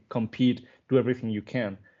seriously, compete, do everything you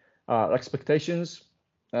can. Expectations,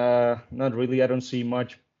 not really. I don't see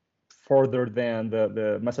much further than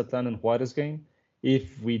the Mazatlan and Juarez game.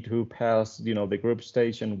 If we do pass, the group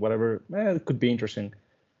stage and whatever, it could be interesting.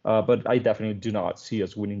 But I definitely do not see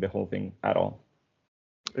us winning the whole thing at all.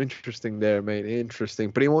 Interesting there, mate. Interesting.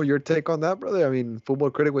 Primo, your take on that, brother? I mean,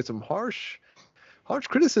 Football Critic with some harsh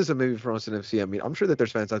criticism maybe from Austin FC. I mean, I'm sure that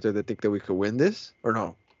there's fans out there that think that we could win this, or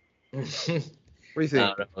no? What do you think?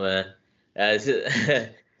 I don't know, man.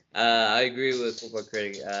 I agree with Football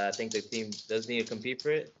Critic. I think the team does need to compete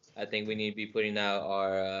for it. I think we need to be putting out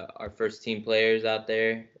our first team players out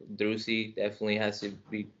there. Drusi definitely has to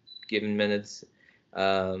be given minutes.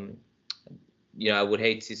 I would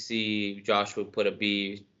hate to see Joshua put a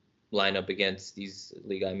B lineup against these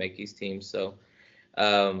Liga MX teams. So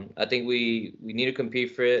I think we need to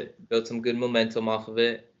compete for it, build some good momentum off of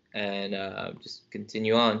it, and just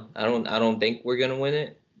continue on. I don't think we're gonna win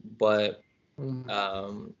it, but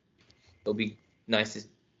it'll be nice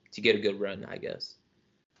to get a good run, I guess.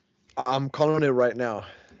 I'm calling it right now.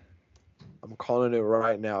 I don't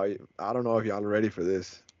know if y'all are ready for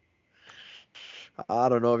this.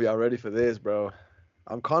 Bro.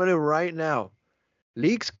 I'm calling it right now.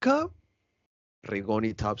 Leagues Cup,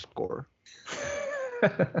 Rigoni top scorer.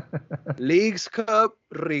 Leagues Cup,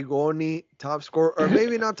 Rigoni top scorer. Or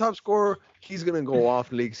maybe not top scorer. He's going to go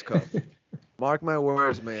off Leagues Cup. Mark my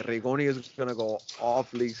words, man. Rigoni is going to go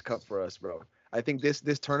off Leagues Cup for us, bro. I think this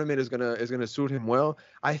tournament is gonna suit him well.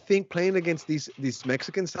 I think playing against these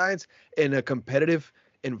Mexican sides in a competitive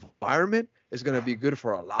environment is gonna be good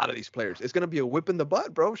for a lot of these players. It's gonna be a whip in the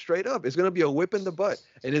butt, bro. Straight up, it's gonna be a whip in the butt,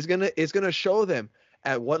 and it's gonna show them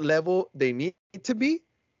at what level they need to be,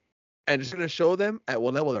 and it's gonna show them at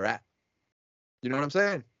what level they're at. You know what I'm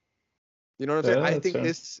saying? I think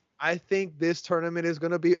I think this tournament is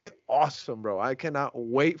going to be awesome, bro. I cannot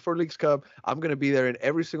wait for Leagues Cup. I'm going to be there in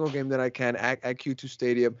every single game that I can at Q2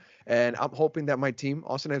 Stadium. And I'm hoping that my team,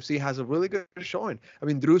 Austin FC, has a really good showing. I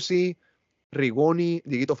mean, Drusi, Rigoni,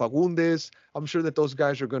 Dieguito Fagundes. I'm sure that those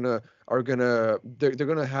guys they're gonna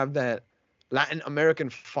have that Latin American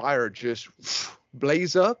fire just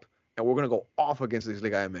blaze up, and we're gonna go off against these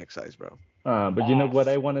Liga MX guys, bro. But you know what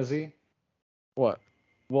I want to see? What?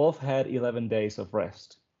 Wolf had 11 days of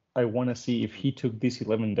rest. I want to see if he took these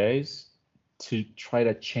 11 days to try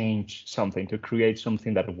to change something, to create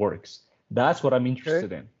something that works. That's what I'm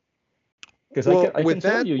interested in. Because I can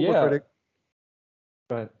tell you, yeah. Critic,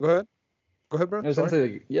 go ahead. Go ahead, bro.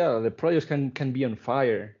 Say, yeah, the players can be on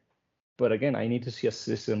fire, but again, I need to see a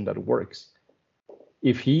system that works.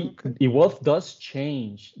 If Wolf does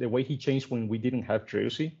change the way he changed when we didn't have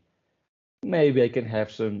Jersey, maybe I can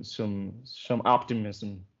have some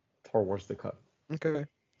optimism towards the cup. Okay.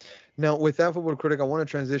 Now, with that, Football Critic, I want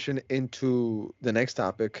to transition into the next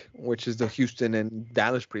topic, which is the Houston and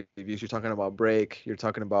Dallas previews. You're talking about break. You're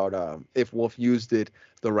talking about if Wolf used it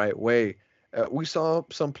the right way. We saw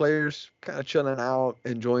some players kind of chilling out,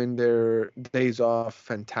 enjoying their days off.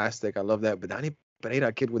 Fantastic. I love that. But Dani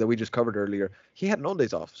Pereira, kid that we just covered earlier, he had no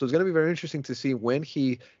days off. So it's going to be very interesting to see when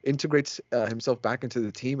he integrates himself back into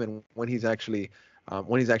the team and when he's actually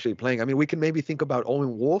playing. I mean, we can maybe think about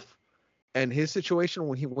Owen Wolf and his situation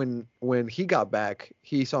when he got back.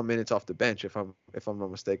 He saw minutes off the bench, if I'm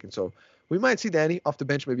not mistaken. So we might see Dani off the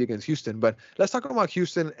bench maybe against Houston. But let's talk about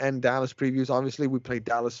Houston and Dallas previews. Obviously, we played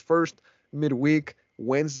Dallas first. Midweek,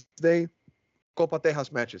 Wednesday, Copa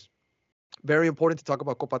Tejas matches. Very important to talk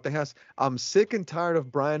about Copa Tejas. I'm sick and tired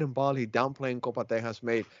of Brian and Bali downplaying Copa Tejas,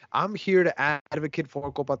 mate. I'm here to advocate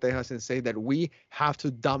for Copa Tejas and say that we have to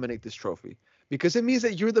dominate this trophy because it means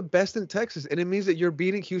that you're the best in Texas and it means that you're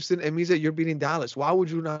beating Houston. It means that you're beating Dallas. Why would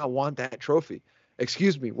you not want that trophy?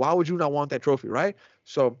 Excuse me. Why would you not want that trophy, right?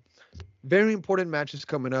 So very important matches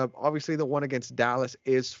coming up. Obviously, the one against Dallas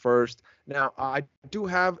is first. Now, I do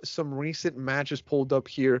have some recent matches pulled up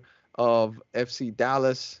here of FC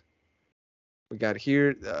Dallas. We got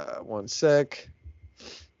here, one sec.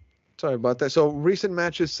 Sorry about that. So recent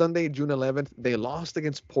matches, Sunday, June 11th, they lost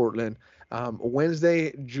against Portland.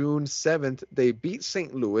 Wednesday, June 7th, they beat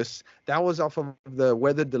St. Louis. That was off of the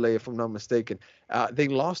weather delay, if I'm not mistaken. They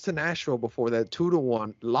lost to Nashville before that,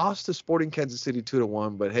 2-1. Lost to Sporting Kansas City,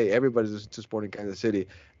 2-1. But hey, everybody's to Sporting Kansas City.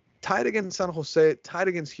 Tied against San Jose, tied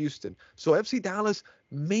against Houston. So FC Dallas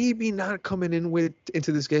maybe not coming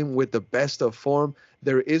into this game with the best of form.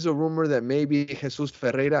 There is a rumor that maybe Jesus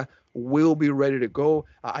Ferreira will be ready to go.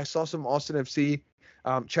 I saw some Austin FC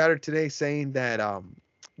chatter today saying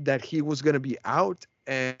that he was going to be out,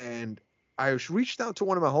 and I reached out to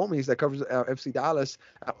one of my homies that covers FC Dallas,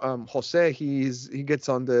 Jose. He gets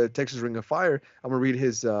on the Texas Ring of Fire. I'm gonna read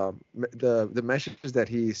his the messages that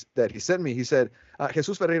he sent me. He said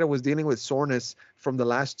Jesus Ferreira was dealing with soreness from the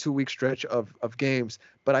last 2-week stretch of games,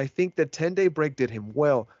 but I think the 10-day break did him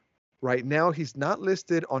well. Right now, he's not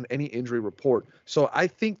listed on any injury report. So I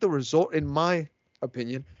think the result, in my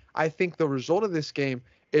opinion, I think the result of this game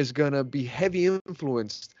is gonna be heavy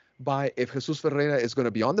influenced by if Jesus Ferreira is going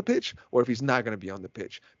to be on the pitch or if he's not going to be on the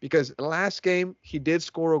pitch. Because last game, he did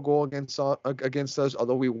score a goal against us,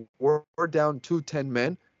 although we were down 2-10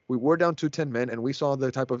 men. We were down 2-10 men, and we saw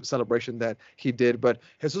the type of celebration that he did. But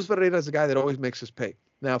Jesus Ferreira is a guy that always makes us pay.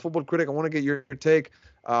 Now, Football Critic, I want to get your take,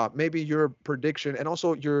 maybe your prediction, and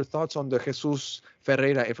also your thoughts on the Jesus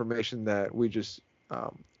Ferreira information that we just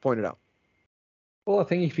pointed out. Well, I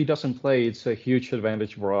think if he doesn't play, it's a huge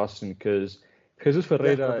advantage for us because Jesus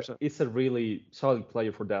Ferreira is a really solid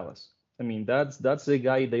player for Dallas. I mean, that's the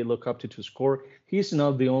guy they look up to score. He's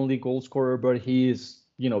not the only goal scorer, but he is,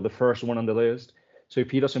 the first one on the list. So if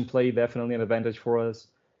he doesn't play, definitely an advantage for us.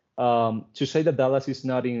 To say that Dallas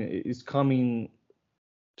is coming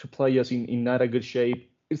to play us in not a good shape,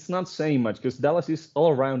 it's not saying much because Dallas is all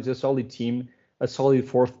around. It's a solid team, a solid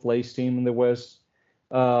fourth place team in the West.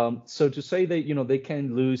 So to say that they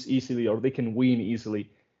can lose easily or they can win easily.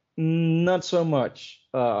 Not so much.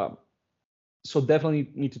 So definitely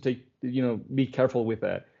need to be careful with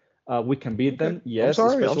that. We can beat them. Yes.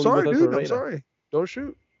 I'm sorry, dude. I'm sorry. Don't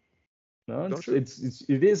shoot. No,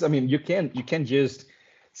 it is. I mean, you can't just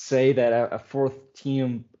say that a fourth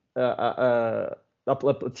team, a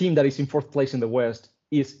team that is in fourth place in the West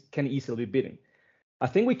can easily be beaten. I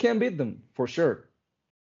think we can beat them for sure.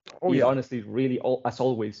 Oh yeah. Honestly, really, as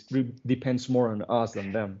always, depends more on us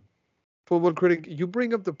than them. Football Critic, you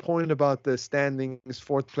bring up the point about the standings,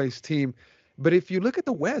 fourth place team. But if you look at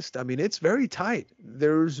the West, I mean, it's very tight.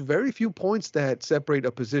 There's very few points that separate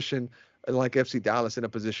a position like FC Dallas in a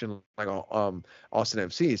position like Austin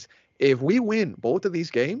FC's. If we win both of these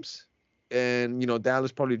games, and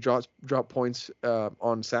Dallas probably drop points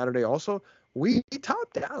on Saturday also, we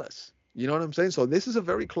top Dallas. You know what I'm saying? So this is a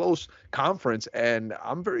very close conference, and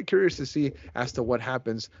I'm very curious to see as to what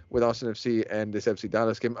happens with Austin FC and this FC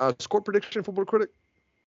Dallas game. Score prediction, Football Critic?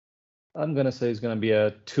 I'm gonna say it's gonna be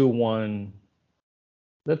a 2-1.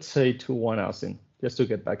 Let's say 2-1 Austin, just to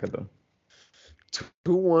get back at them.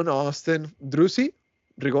 2-1 Austin. Drusi,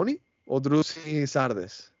 Rigoni, o Drusi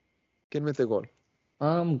Sardes? ¿Quién mete gol?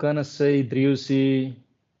 I'm gonna say Driussi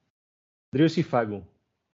Fagu.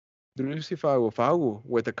 Driussi Fagu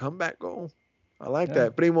with a comeback goal. I like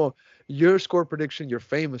that. Primo, your score prediction, your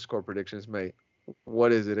famous score predictions, mate.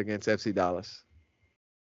 What is it against FC Dallas?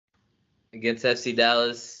 Against FC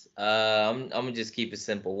Dallas, I'm gonna just keep it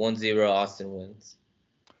simple. 1-0 Austin wins.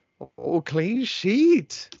 Oh, clean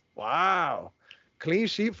sheet. Wow. Clean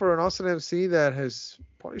sheet for an Austin FC that has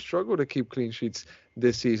probably struggled to keep clean sheets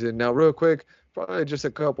this season. Now, real quick, probably just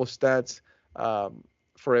a couple stats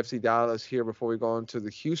for FC Dallas here before we go into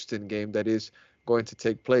the Houston game that is going to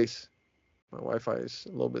take place. My Wi-Fi is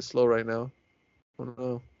a little bit slow right now. I don't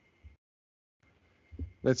know.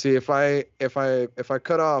 Let's see if I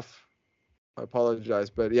cut off. I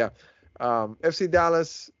apologize, but yeah, FC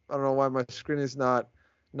Dallas. I don't know why my screen is not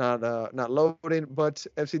loading, but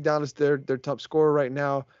FC Dallas, their top scorer right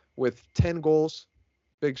now with 10 goals.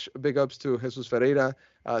 Big ups to Jesus Ferreira,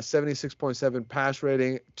 76.7 pass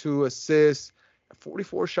rating, 2 assists,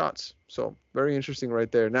 44 shots. So very interesting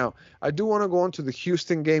right there. Now, I do want to go on to the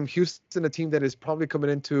Houston game. Houston, a team that is probably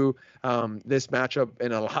coming into this matchup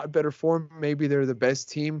in a lot better form. Maybe they're the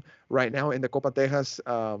best team right now in the Copa Tejas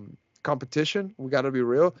competition. We got to be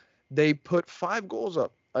real. They put 5 goals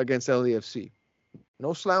up against LAFC.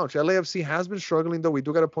 No slouch. LAFC has been struggling, though. We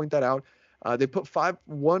do got to point that out. They put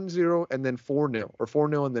 1-0 and then 4-0, or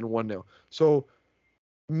 4-0 and then 1-0. So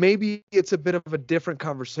maybe it's a bit of a different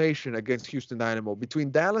conversation against Houston Dynamo. Between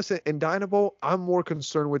Dallas and Dynamo, I'm more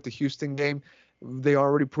concerned with the Houston game. They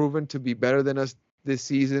already proven to be better than us this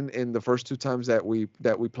season in the first 2 times that we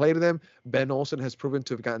played them. Ben Olsen has proven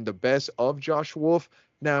to have gotten the best of Josh Wolf.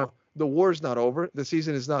 Now, the war is not over. The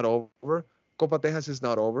season is not over. Copa Tejas is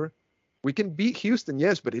not over. We can beat Houston,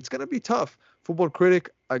 yes, but it's going to be tough. Football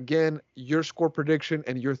Critic, again, your score prediction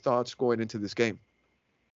and your thoughts going into this game.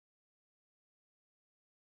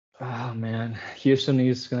 Oh, man. Houston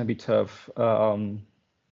is going to be tough. I'm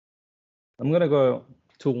going to go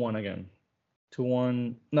 2-1 again.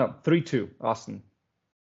 2-1. No, 3-2, Austin.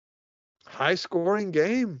 High-scoring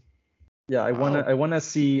game. Yeah, I want to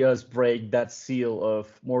see us break that seal of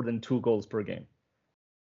more than 2 goals per game.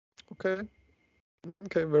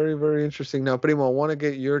 Okay, very, very interesting. Now, Primo, I want to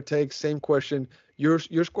get your take. Same question. Your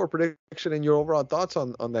score prediction and your overall thoughts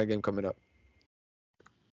on that game coming up.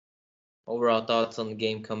 Overall thoughts on the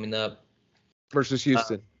game coming up. Versus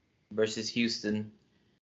Houston.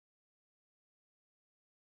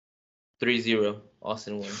 3-0.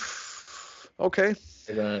 Austin wins. Okay.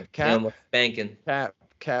 Cap. Spanking.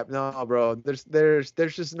 Cap. No, bro. There's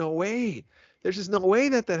just no way. There's just no way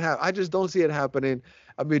that happens. I just don't see it happening.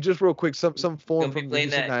 I mean, just real quick, some form from the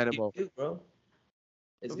Houston Dynamo. Bro.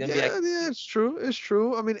 It's gonna be it's true. It's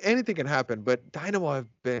true. I mean, anything can happen, but Dynamo have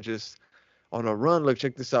been just on a run. Look,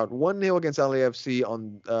 check this out. 1-0 against LAFC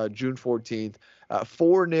on June 14th.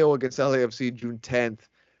 4-0 against LAFC June 10th.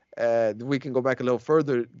 We can go back a little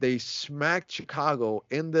further. They smacked Chicago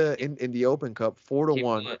in the Open Cup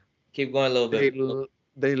 4-1. Keep going a little bit.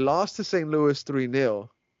 They lost to St. Louis 3-0.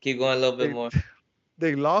 Keep going a little bit more.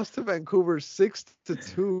 They lost to Vancouver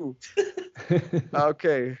 6-2.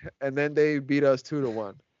 Okay, and then they beat us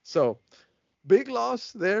 2-1. So big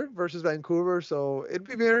loss there versus Vancouver. So it'd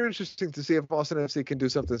be very interesting to see if Austin FC can do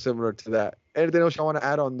something similar to that. Anything else you want to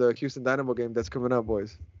add on the Houston Dynamo game that's coming up,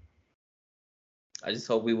 boys? I just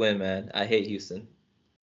hope we win, man. I hate Houston.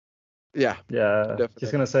 Yeah. Definitely.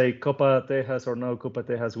 Just gonna say, Copa Tejas or no Copa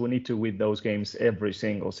Tejas, we need to win those games every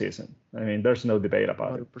single season. I mean, there's no debate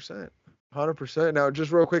about 100%. 100%. Now,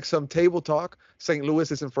 just real quick, some table talk. St.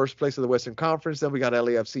 Louis is in first place of the Western Conference. Then we got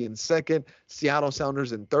LAFC in second. Seattle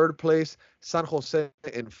Sounders in third place. San Jose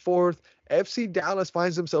in fourth. FC Dallas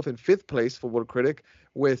finds himself in fifth place, Football Critic,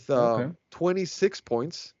 with 26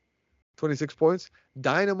 points. 26 points.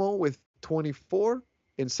 Dynamo with 24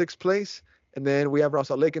 in sixth place. And then we have Ross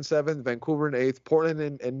Salt Lake in seventh, Vancouver in eighth,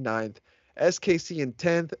 Portland in ninth, SKC in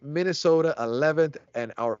 10th, Minnesota 11th,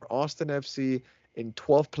 and our Austin FC in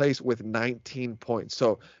 12th place with 19 points.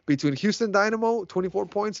 So between Houston Dynamo, 24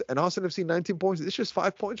 points, and Austin FC, 19 points, it's just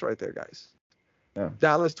 5 points right there, guys. Yeah.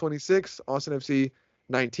 Dallas, 26, Austin FC,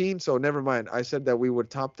 19. So never mind. I said that we would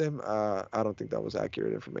top them. I don't think that was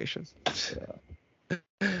accurate information.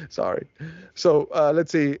 Sorry. So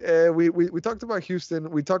let's see. We talked about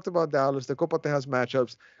Houston. We talked about Dallas, the Copa Tejas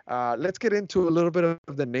matchups. Let's get into a little bit of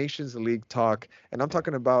the Nations League talk. And I'm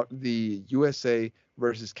talking about the USA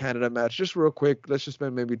versus Canada match. Just real quick, let's just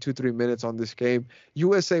spend maybe 2-3 minutes on this game.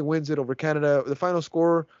 USA wins it over Canada. The final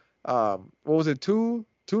score, what was it, 2-0?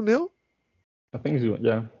 I think it's,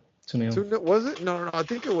 yeah, 2-0. 2-0, was it? No. I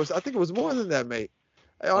think it was more than that, mate.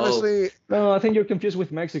 Honestly. No, I think you're confused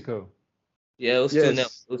with Mexico. Yeah, it was 2-0.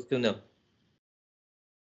 It was 2-0.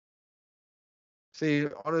 See,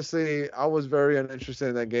 honestly, I was very uninterested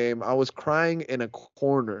in that game. I was crying in a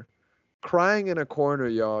corner,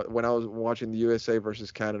 y'all, when I was watching the USA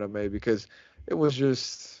versus Canada, mate, because it was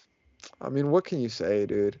just, I mean, what can you say,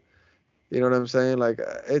 dude? You know what I'm saying? Like,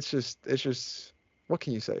 it's just, what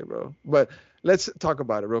can you say, bro? But let's talk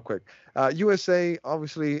about it real quick. USA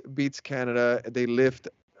obviously beats Canada. They lift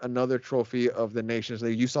another trophy of the Nations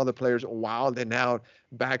League. You saw the players wilding out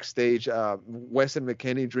backstage. Weston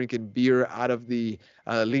McKennie drinking beer out of the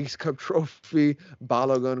Leagues Cup trophy.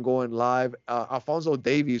 Balogun going live. Alfonso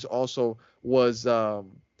Davies also was in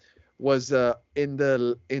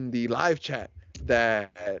the live chat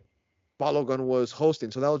that Balogun was hosting.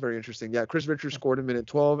 So that was very interesting. Yeah, Chris Richards scored in minute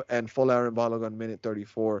 12 and full Aaron Balogun minute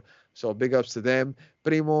 34. So big ups to them.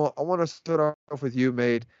 Primo, I want to start off with you,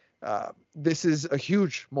 mate. This is a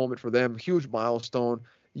huge moment for them, huge milestone.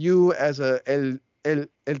 You as a El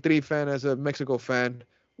Tri fan, as a Mexico fan,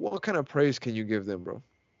 what kind of praise can you give them, bro?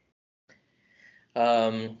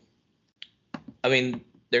 I mean,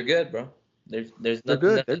 they're good, bro. There's they're nothing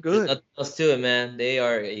good. They're good. There's nothing else to it, man. They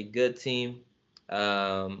are a good team.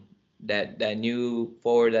 That new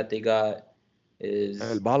forward that they got is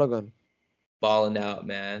El Balogun balling out,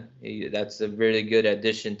 man. That's a really good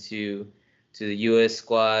addition to the U.S.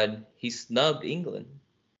 squad. He snubbed England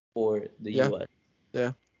for the U.S.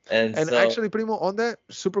 Yeah. And so, actually, Primo, on that,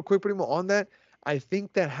 super quick, Primo, on that, I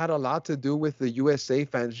think that had a lot to do with the USA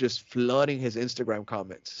fans just flooding his Instagram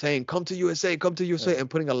comments, saying, come to USA, and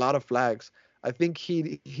putting a lot of flags. I think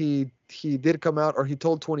he did come out, or he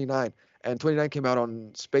told 29, and 29 came out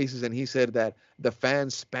on Spaces, and he said that the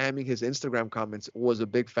fans spamming his Instagram comments was a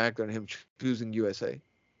big factor in him choosing USA.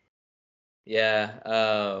 Yeah.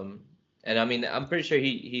 And I mean, I'm pretty sure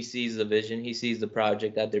he sees the vision. He sees the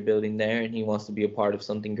project that they're building there, and he wants to be a part of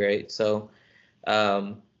something great. So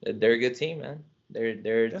they're a good team, man.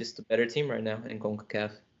 They're just a better team right now in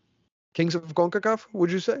CONCACAF. Kings of CONCACAF,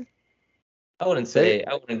 would you say? I wouldn't say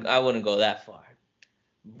I wouldn't go that far.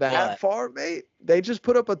 That far, mate? They just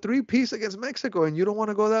put up a 3-piece against Mexico, and you don't want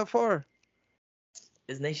to go that far?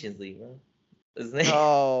 It's Nations League, bro.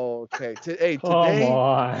 Oh, okay. Today,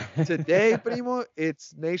 Primo,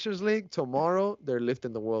 it's Nations League. Tomorrow, they're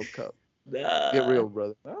lifting the World Cup. Get real,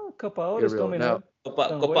 brother. Oh, Copa Oro is coming up.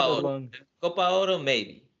 Copa Oro,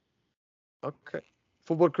 maybe. Okay.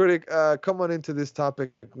 Football Critic, come on into this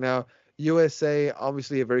topic now. USA,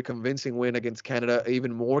 obviously a very convincing win against Canada,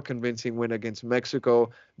 even more convincing win against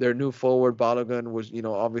Mexico. Their new forward, Balogun, was,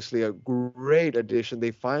 obviously a great addition.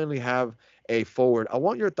 They finally have a forward. I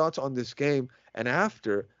want your thoughts on this game. And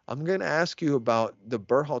after, I'm going to ask you about the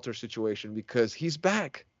Berhalter situation because he's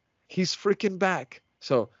back. He's freaking back.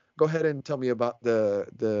 So go ahead and tell me about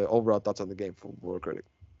the overall thoughts on the game, Football Critic.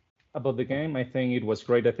 About the game, I think it was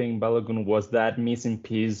great. I think Balogun was that missing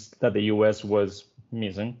piece that the US was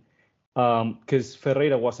missing. Because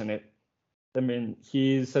Ferreira wasn't it. I mean,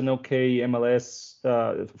 he's an okay MLS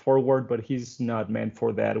forward, but he's not meant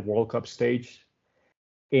for that World Cup stage.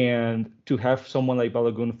 And to have someone like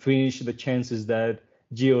Balogun finish the chances that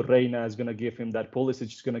Gio Reyna is going to give him, that Pulisic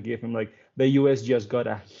is going to give him, like the US just got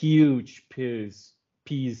a huge piece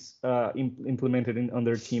implemented on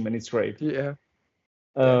their team, and it's great. Yeah.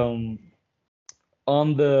 On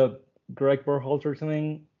the Greg Berhalter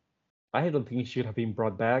thing, I don't think he should have been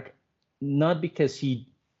brought back. Not because he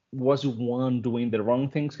was one doing the wrong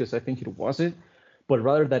things, because I think it wasn't, but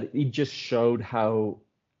rather that it just showed how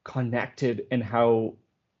connected and how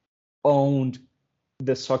owned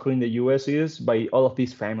the soccer in the US is by all of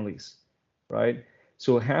these families, right?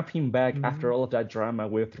 So have him back after all of that drama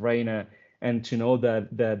with Reyna, and to know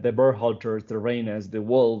that the Berhalters, the Reynas, the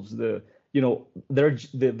Wolves, the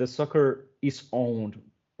soccer is owned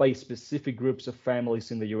by specific groups of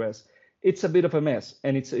families in the US. It's a bit of a mess,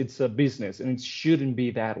 and it's a business, and it shouldn't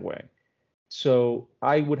be that way. So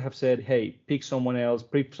I would have said, hey, pick someone else,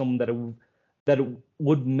 pick someone that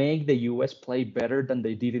would make the US play better than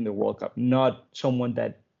they did in the World Cup, not someone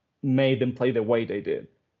that made them play the way they did,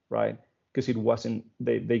 right? Because it wasn't,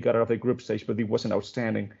 they got out of the group stage, but it wasn't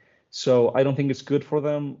outstanding. So I don't think it's good for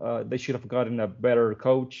them. They should have gotten a better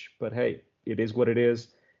coach, but hey, it is what it is.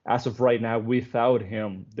 As of right now, without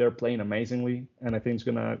him, they're playing amazingly, and I think it's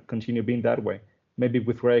gonna continue being that way. Maybe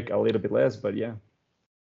with Greg a little bit less, but yeah.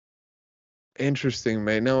 Interesting,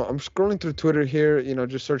 man. Now I'm scrolling through Twitter here,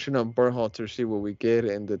 just searching on Berhalter, see what we get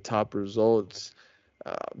and the top results.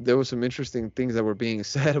 There was some interesting things that were being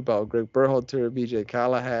said about Greg Berhalter, BJ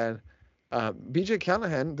Callahan. BJ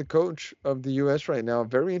Callahan, the coach of the U.S. right now,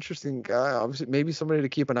 very interesting guy. Obviously, maybe somebody to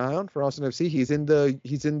keep an eye on for Austin FC. He's in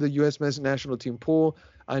the U.S. men's national team pool.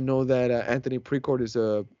 I know that Anthony Precourt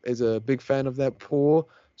is a big fan of that pool.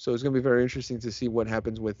 So it's going to be very interesting to see what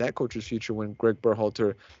happens with that coach's future when Greg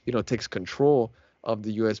Berhalter, takes control of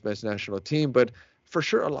the U.S. men's national team. But for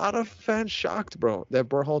sure, a lot of fans shocked, bro, that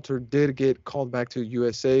Berhalter did get called back to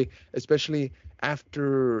USA, especially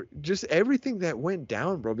after just everything that went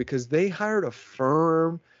down, bro, because they hired a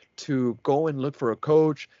firm to go and look for a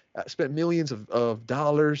coach, spent millions of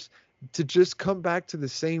dollars to just come back to the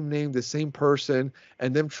same name, the same person,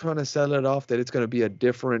 and them trying to sell it off that it's going to be a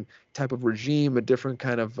different type of regime, a different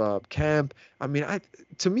kind of camp. I mean,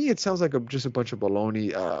 to me, it sounds like just a bunch of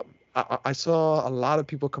baloney. I saw a lot of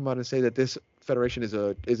people come out and say that this federation is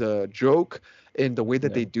a joke in the way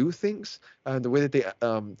that they do things, the way that they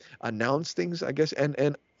announce things, I guess,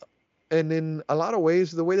 and in a lot of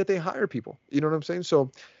ways, the way that they hire people. You know what I'm saying? So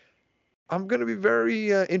I'm going to be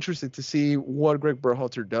very interested to see what Greg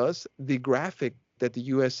Berhalter does. The graphic that the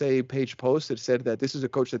USA page posted said that this is a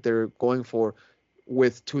coach that they're going for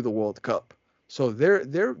to the World Cup. So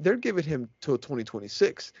they're giving him till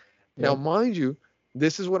 2026. Yeah. Now, mind you,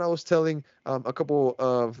 this is what I was telling a couple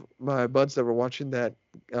of my buds that were watching that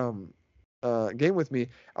game with me.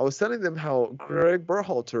 I was telling them how Greg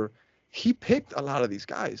Berhalter, he picked a lot of these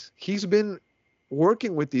guys. He's been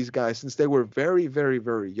working with these guys since they were very, very,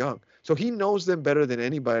 very young. So he knows them better than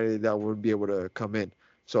anybody that would be able to come in.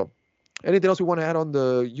 So anything else we want to add on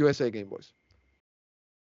the USA game, boys?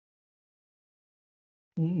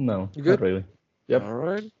 No, you good? Not really. Yep. All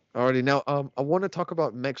right. Alrighty. Now, I want to talk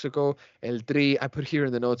about Mexico, El Tri. I put here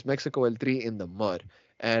in the notes, Mexico, El Tri in the mud.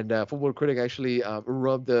 And Football Critic actually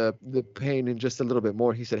rubbed the pain in just a little bit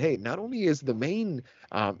more. He said, hey, not only is the main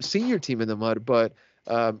senior team in the mud, but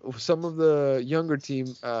some of the younger team,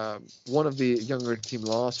 one of the younger team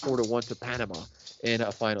lost 4-1 to Panama in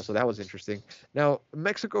a final. So that was interesting. Now,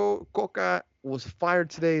 Mexico, Coca was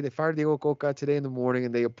fired today. They fired Diego Coca today in the morning,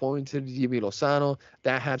 and they appointed Jimmy Lozano.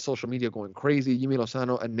 That had social media going crazy. Jimmy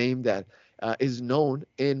Lozano, a name that is known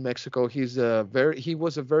in Mexico. He was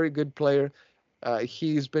a very good player.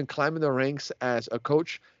 He's been climbing the ranks as a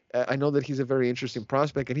coach. I know that he's a very interesting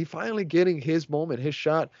prospect, and he's finally getting his moment, his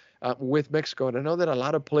shot with Mexico. And I know that a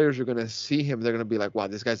lot of players are going to see him. They're going to be like, wow,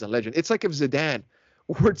 this guy's a legend. It's like if Zidane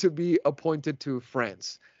were to be appointed to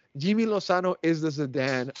France. Jimmy Lozano is the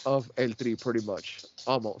Zidane of El Tri, pretty much,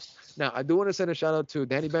 almost. Now, I do want to send a shout out to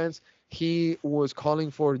Danny Benz. He was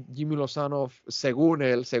calling for Jimmy Lozano, según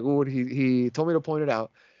he told me to point it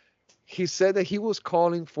out. He said that he was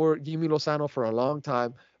calling for Jimmy Lozano for a long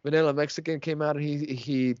time. Vanilla Mexican came out and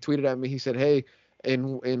he tweeted at me. He said, hey,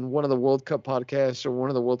 in one of the World Cup podcasts or one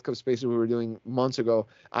of the World Cup spaces we were doing months ago,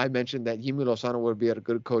 I mentioned that Jimmy Lozano would be a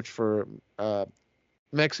good coach for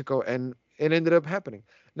Mexico, and it ended up happening.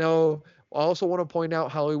 Now, I also want to point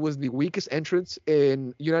out how it was the weakest entrance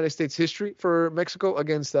in United States history for Mexico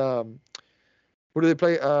against who do they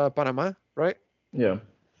play? Panama, right? Yeah,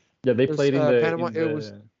 they played in the Panama.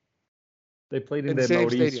 They played in the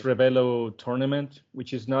Maurice Revelo tournament,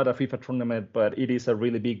 which is not a FIFA tournament, but it is a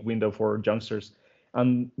really big window for youngsters.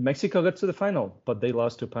 And Mexico got to the final, but they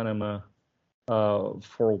lost to Panama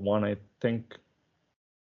 4-1, I think.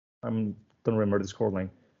 I don't remember the scoreline.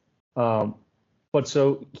 But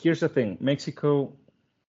so here's the thing. Mexico,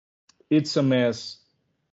 it's a mess.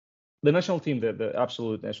 The national team, the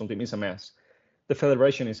absolute national team is a mess. The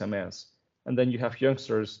federation is a mess. And then you have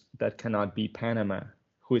youngsters that cannot beat Panama,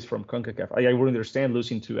 who is from CONCACAF. I would understand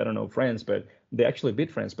losing to, France, but they actually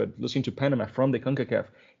beat France, but losing to Panama from the CONCACAF,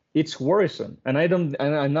 it's worrisome. And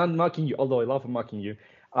I'm not mocking you, although I love mocking you.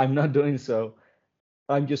 I'm not doing so.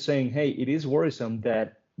 I'm just saying, hey, it is worrisome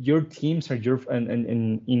that your teams are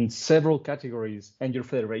in several categories and your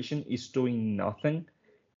federation is doing nothing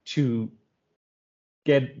to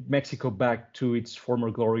get Mexico back to its former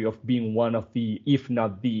glory of being one of the, if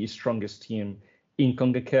not the strongest team in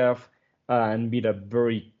CONCACAF and be a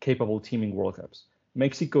very capable team in World Cups.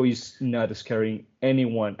 Mexico is not scaring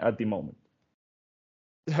anyone at the moment.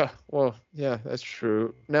 Yeah, well, yeah, that's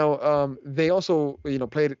true. Now, they also,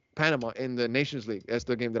 played Panama in the Nations League. That's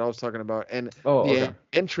the game that I was talking about. And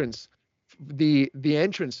entrance, the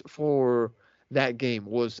entrance for that game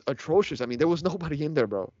was atrocious. I mean, there was nobody in there,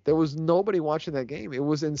 bro. There was nobody watching that game. It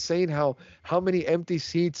was insane how many empty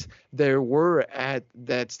seats there were at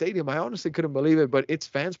that stadium. I honestly couldn't believe it, but it's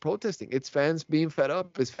fans protesting. It's fans being fed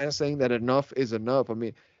up. It's fans saying that enough is enough. I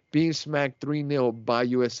mean, being smacked 3-0 by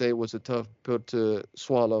USA was a tough pill to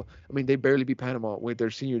swallow. I mean, they barely beat Panama with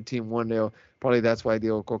their senior team 1-0. Probably that's why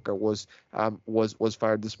Diego Coca was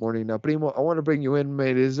fired this morning. Now, Primo, I want to bring you in,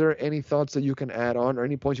 mate. Is there any thoughts that you can add on, or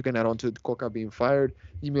any points you can add on to Coca being fired,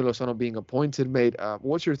 Jimmy Lozano being appointed, mate?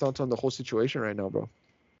 What's your thoughts on the whole situation right now, bro?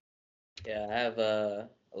 Yeah, I have a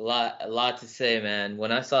lot to say, man.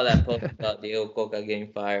 When I saw that post about Diego Coca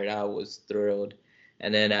getting fired, I was thrilled.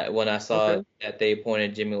 And then when I saw that they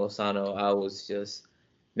appointed Jimmy Lozano, I was just,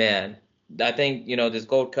 man. I think this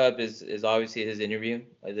Gold Cup is obviously his interview.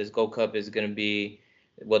 This Gold Cup is going to be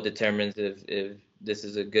what determines if this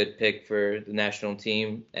is a good pick for the national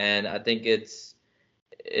team. And I think it's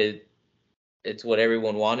what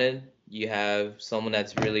everyone wanted. You have someone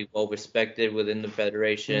that's really well respected within the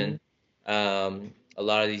federation. A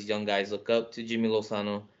lot of these young guys look up to Jimmy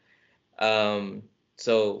Lozano.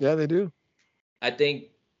 So yeah, they do. I think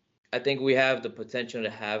we have the potential to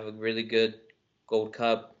have a really good Gold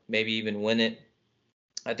Cup, maybe even win it.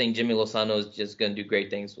 I think Jimmy Lozano is just going to do great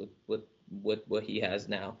things with what he has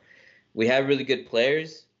now. We have really good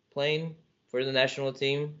players playing for the national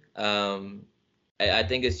team. I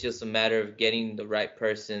think it's just a matter of getting the right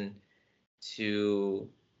person to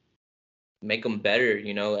make them better,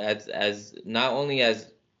 as not only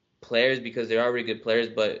as players, because they're already good players,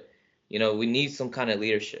 but we need some kind of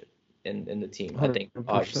leadership in the team. 100%. I think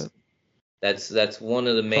obviously that's one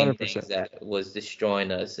of the main 100%. Things that was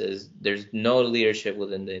destroying us is there's no leadership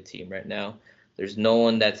within the team right now. There's no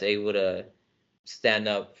one that's able to stand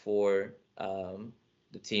up for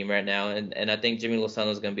the team right now, and I think Jimmy Lozano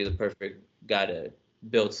is going to be the perfect guy to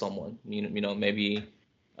build someone. Maybe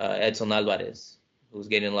Edson Alvarez, who's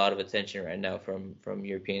getting a lot of attention right now from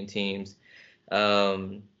European teams.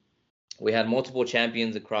 We had multiple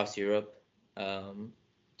champions across Europe,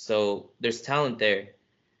 so there's talent there.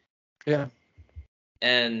 Yeah.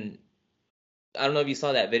 And I don't know if you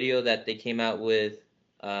saw that video that they came out with,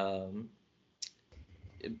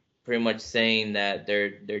 pretty much saying that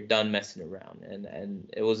they're done messing around, and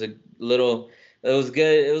it was a little. It was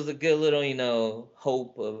good. It was a good little,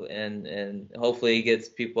 hope of, and hopefully it gets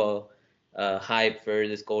people hyped for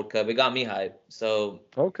this Gold Cup. It got me hyped. So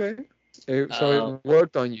okay, so it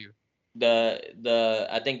worked on you.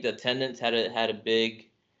 I think the attendance had a big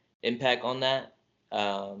impact on that.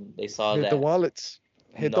 They saw hit that the wallets.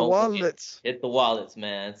 Hit the wallets. Hit the wallets,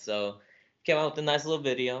 man. So came out with a nice little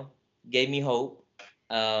video, gave me hope.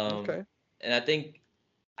 Okay. And I think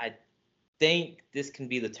this can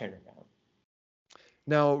be the turnaround.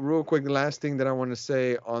 Now, real quick, the last thing that I want to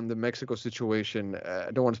say on the Mexico situation, I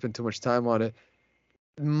don't want to spend too much time on it.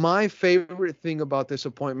 My favorite thing about this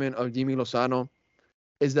appointment of Jimmy Lozano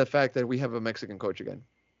is the fact that we have a Mexican coach again.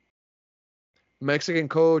 Mexican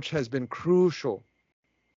coach has been crucial.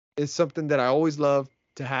 It's something that I always love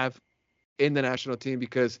to have in the national team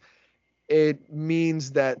because it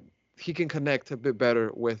means that he can connect a bit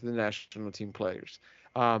better with the national team players.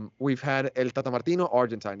 We've had El Tata Martino,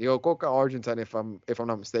 Argentine, Diego Coca, Argentine, if I'm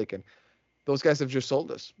not mistaken. Those guys have just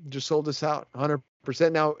sold us out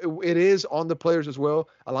 100%. Now it is on the players as well.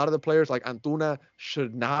 A lot of the players like Antuna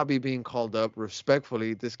should not be being called up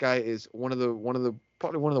respectfully. This guy is one of the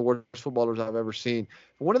probably one of the worst footballers I've ever seen.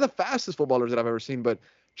 One of the fastest footballers that I've ever seen, but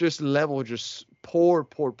just poor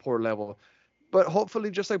level. But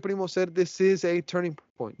hopefully, just like Primo said, this is a turning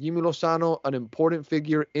point. Jimmy Lozano, an important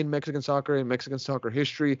figure in Mexican soccer, in Mexican soccer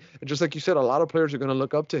history. And just like you said, a lot of players are going to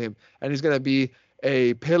look up to him. And he's going to be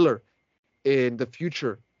a pillar in the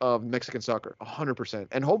future of Mexican soccer, 100%.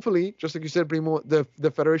 And hopefully, just like you said, Primo,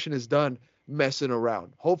 the federation is done messing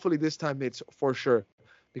around. Hopefully this time it's for sure,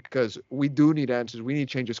 because we do need answers. We need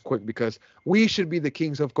changes quick because we should be the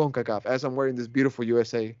kings of CONCACAF. As I'm wearing this beautiful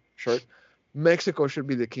USA shirt, Mexico should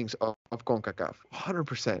be the kings of CONCACAF,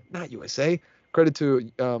 100%, not USA. Credit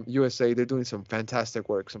to USA. They're doing some fantastic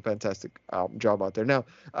work, some fantastic job out there. Now,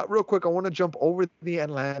 real quick, I want to jump over the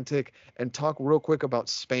Atlantic and talk real quick about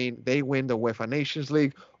Spain. They win the UEFA Nations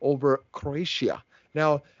League over Croatia.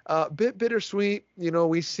 Now, a bit bittersweet.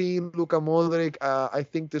 We see Luka Modric. I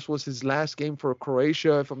think this was his last game for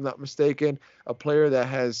Croatia, if I'm not mistaken. A player that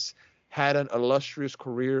has had an illustrious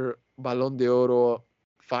career, Balón de Oro,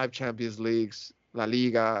 5 Champions Leagues, La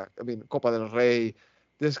Liga, Copa del Rey.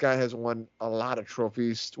 This guy has won a lot of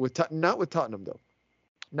trophies, not with Tottenham, though.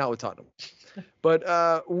 Not with Tottenham.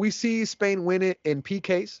 But we see Spain win it in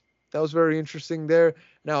PKs. That was very interesting there.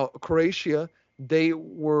 Now, Croatia, they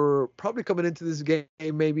were probably coming into this game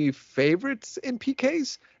maybe favorites in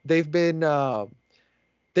PKs. They've been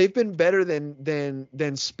better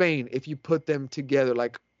than Spain if you put them together,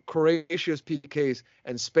 like Croatia's PKs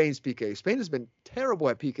and Spain's PKs. Spain has been terrible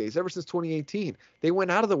at PKs ever since 2018. They went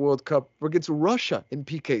out of the World Cup against Russia in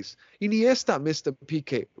PKs. Iniesta missed a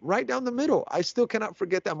PK right down the middle. I still cannot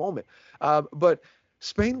forget that moment. But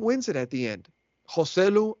Spain wins it at the end.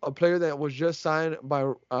 Joselu, a player that was just signed by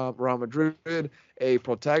Real Madrid, a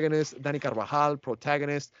protagonist. Dani Carvajal,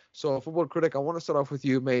 protagonist. So, Football Critic, I want to start off with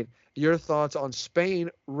you, mate. Your thoughts on Spain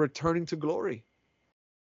returning to glory?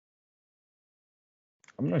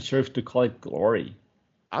 I'm not sure if to call it glory.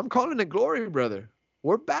 I'm calling it glory, brother.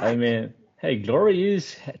 We're back. I mean, hey, glory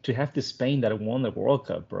is to have the Spain that won the World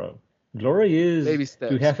Cup, bro. Glory is baby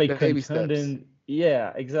steps, to have a baby contending. Steps.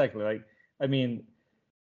 Yeah, exactly. Like, I mean,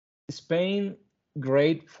 Spain,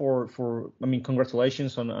 great for. I mean,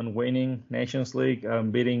 congratulations on winning Nations League,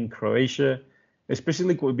 beating Croatia,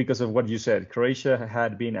 especially because of what you said. Croatia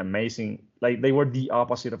had been amazing. Like, they were the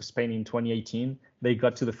opposite of Spain in 2018. They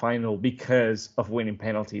got to the final because of winning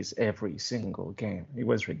penalties every single game. It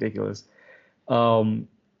was ridiculous.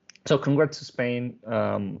 So congrats to Spain.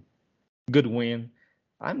 Good win.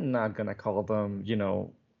 I'm not gonna call them,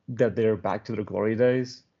 that they're back to their glory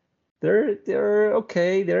days. They're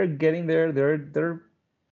okay. They're getting there.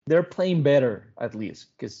 They're playing better at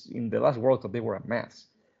least, because in the last World Cup they were a mess.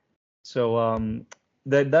 So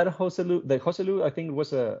that Joselu, I think it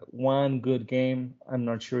was a one good game. I'm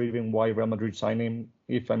not sure even why Real Madrid signed him,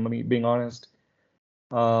 if I'm being honest.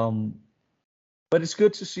 But it's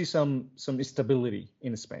good to see some stability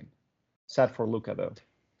in Spain. Sad for Luka though.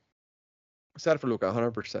 Sad for Luka,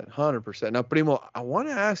 100%, 100%. Now, Primo, I want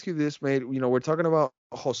to ask you this, mate. We're talking about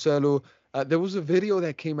Joselu. There was a video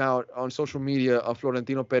that came out on social media of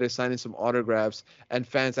Florentino Perez signing some autographs, and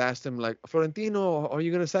fans asked him, like, Florentino, are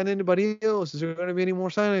you going to sign anybody else? Is there going to be any more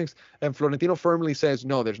signings? And Florentino firmly says,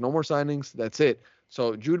 no, there's no more signings. That's it.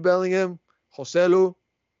 So Jude Bellingham, Joselu,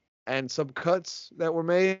 and some cuts that were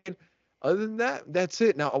made. Other than that, that's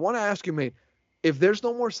it. Now, I want to ask you, mate, if there's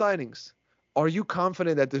no more signings, are you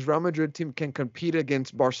confident that this Real Madrid team can compete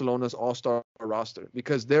against Barcelona's all-star roster?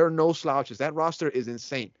 Because there are no slouches. That roster is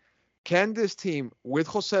insane. Can this team, with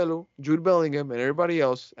Joselu, Jude Bellingham, and everybody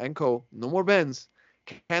else, and no more Benz,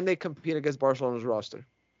 can they compete against Barcelona's roster?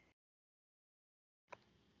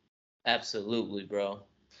 Absolutely, bro.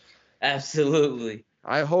 Absolutely.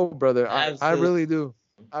 I hope, brother. I really do.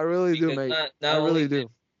 I really do, mate. I really do.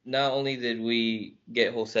 Not only did we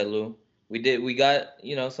get Joselu, we got,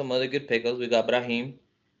 some other good pickups. We got Brahim.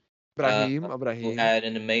 Who had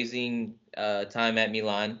an amazing time at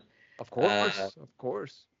Milan. Of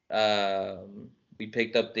course. We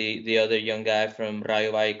picked up the other young guy from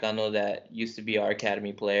Rayo Vallecano that used to be our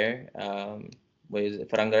academy player. What is it?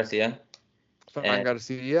 Fran Garcia.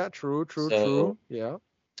 Garcia. True. Yeah.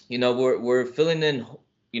 We're filling in,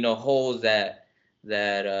 holes that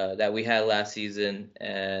we had last season,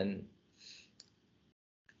 and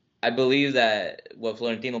I believe that what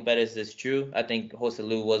Florentino Perez is true. I think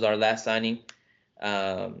Joselu was our last signing.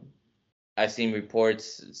 I've seen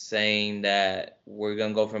reports saying that we're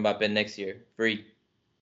gonna go for Mbappe next year, free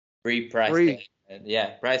price tag. And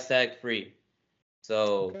yeah, price tag free.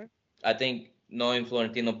 So okay. I think knowing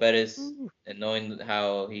Florentino Perez and knowing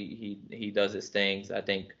how he does his things, I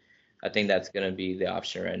think that's gonna be the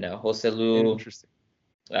option right now. Joselu, interesting.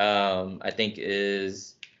 I think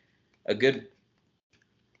is a good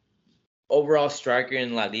overall striker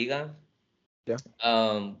in La Liga. Yeah.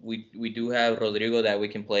 We do have Rodrigo that we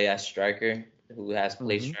can play as striker, who has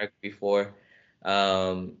played striker before.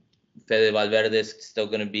 Fede Valverde is still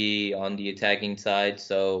going to be on the attacking side,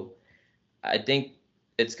 so I think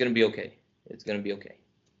it's going to be okay. It's going to be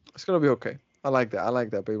okay. I like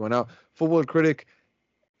that, baby. Now, Football Critic,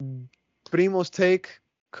 Primo's take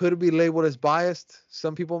could be labeled as biased.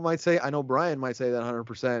 Some people might say, I know Brian might say that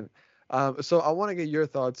 100%. So I want to get your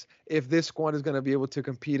thoughts if this squad is going to be able to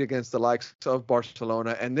compete against the likes of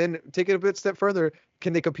Barcelona, and then take it a step further.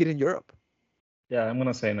 Can they compete in Europe? Yeah, I'm going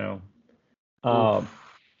to say no. I'm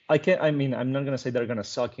not going to say they're going to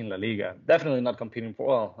suck in La Liga. Definitely not competing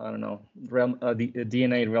for, I don't know. The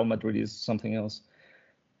DNA Real Madrid is something else.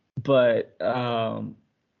 But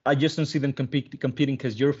I just don't see them competing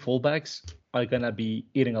because your fullbacks are going to be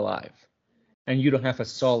eating alive. And you don't have a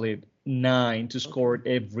solid 9 to score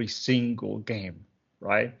every single game,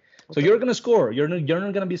 right? Okay. So you're going to score. You're not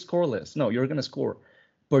going to be scoreless. No, you're going to score.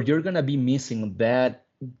 But you're going to be missing that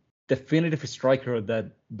definitive striker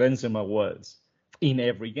that Benzema was in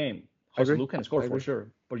every game. Joselu can score for sure,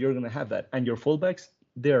 but you're going to have that. And your fullbacks,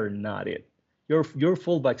 they're not it. Your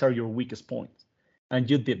fullbacks are your weakest point. and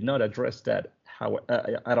you did not address that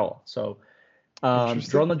at all. So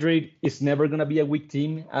Real Madrid is never going to be a weak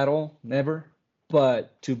team at all, never.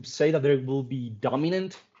 But to say that they will be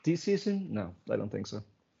dominant this season, no, I don't think so.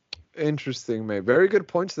 Interesting, mate. Very good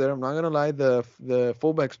points there. I'm not gonna lie. The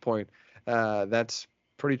fullbacks point, that's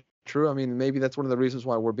pretty true. I mean, maybe that's one of the reasons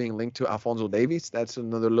why we're being linked to Alphonso Davies. That's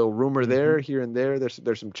another little rumor there, here and there.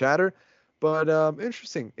 There's some chatter, but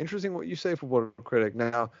interesting what you say, Football Critic.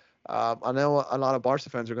 Now, I know a lot of Barca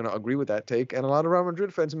fans are gonna agree with that take, and a lot of Real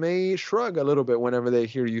Madrid fans may shrug a little bit whenever they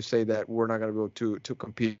hear you say that we're not gonna be able to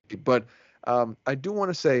compete. But I do want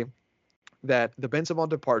to say that the Benzema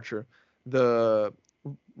departure, the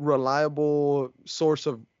reliable source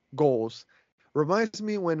of goals, reminds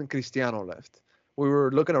me when Cristiano left. We were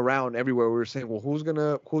looking around everywhere. We were saying, well, who's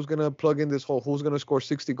gonna plug in this hole? Who's gonna score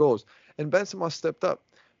 60 goals? And Benzema stepped up.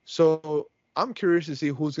 So I'm curious to see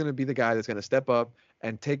who's gonna be the guy that's gonna step up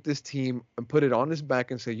and take this team and put it on his back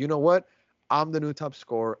and say, you know what? I'm the new top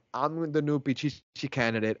scorer. I'm the new Pichichi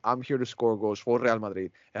candidate. I'm here to score goals for Real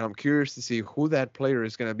Madrid. And I'm curious to see who that player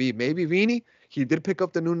is going to be. Maybe Vini. He did pick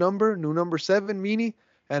up the new number 7, Vini.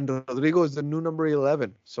 And Rodrigo is the new number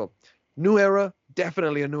 11. So, new era.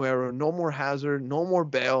 Definitely a new era. No more Hazard. No more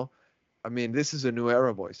Bale. I mean, this is a new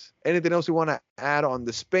era, boys. Anything else you want to add on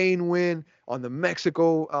the Spain win, on the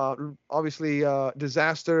Mexico, obviously,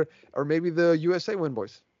 disaster, or maybe the USA win,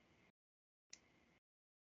 boys?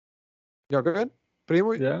 Y'all good?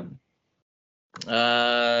 Primo? Yeah.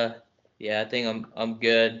 Yeah, I think I'm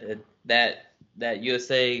good. That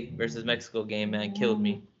USA versus Mexico game, man, killed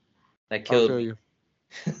me. That killed me. You.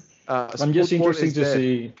 I'm just interested to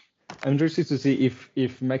see. I'm interested to see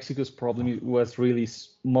if Mexico's problem was really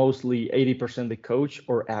mostly 80% the coach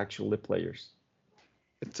or actually the players.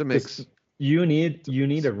 It's a mix. You need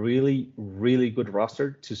a really good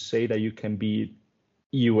roster to say that you can beat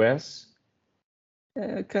US.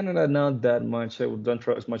 Canada, not that much. I don't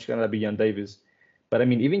trust much Canada beyond Davis. But I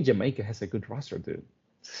mean, even Jamaica has a good roster, dude.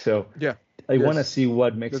 So yeah, I want to see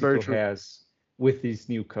what Mexico has with this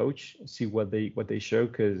new coach. See what they show,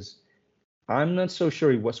 because I'm not so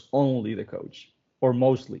sure it was only the coach or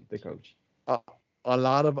mostly the coach. A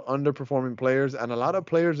lot of underperforming players and a lot of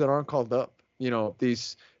players that aren't called up. You know,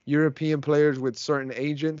 these European players with certain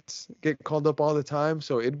agents get called up all the time.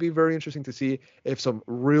 So it'd be very interesting to see if some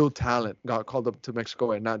real talent got called up to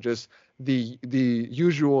Mexico and not just the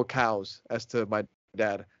usual cows, as to my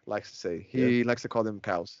dad likes to say. He likes to call them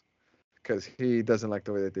cows because he doesn't like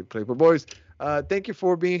the way that they play. But boys, thank you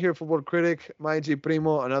for being here, Football Critic. My G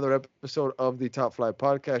Primo, another episode of the Top Flight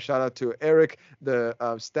Podcast. Shout out to Eric, the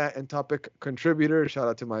stat and topic contributor. Shout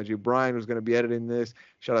out to my G Brian, who's going to be editing this.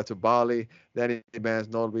 Shout out to Bali, Danny Banz,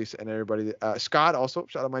 Nolbis, and everybody. Scott also.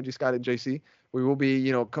 Shout out my G Scott and JC. We will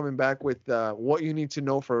be, coming back with what you need to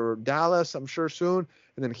know for Dallas, I'm sure, soon.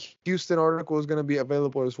 And then Houston article is going to be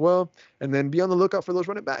available as well. And then be on the lookout for those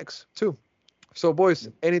running backs too. So, boys,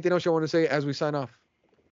 anything else you want to say as we sign off?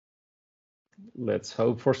 Let's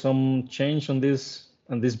hope for some change on this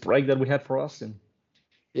break that we had for Austin.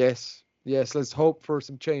 Yes. Let's hope for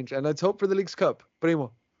some change, and let's hope for the League's Cup,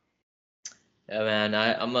 Primo. Yeah, man.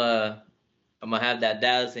 I'm gonna have that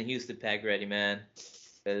Dallas and Houston pack ready, man,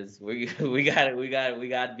 because we got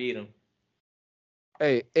to beat them.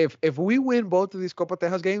 Hey, if we win both of these Copa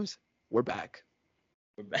Tejas games, we're back.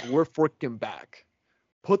 We're freaking back.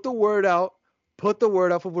 Put the word out.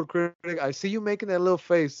 Football Critic. I see you making that little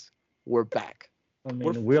face. We're back. I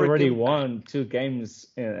mean, we already won 2 games,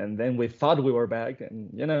 and then we thought we were back, and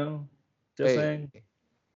just saying.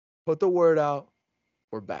 Put the word out.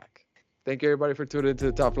 We're back. Thank you, everybody, for tuning into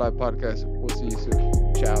the Top Flight Podcast. We'll see you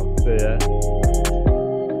soon. Ciao. See ya.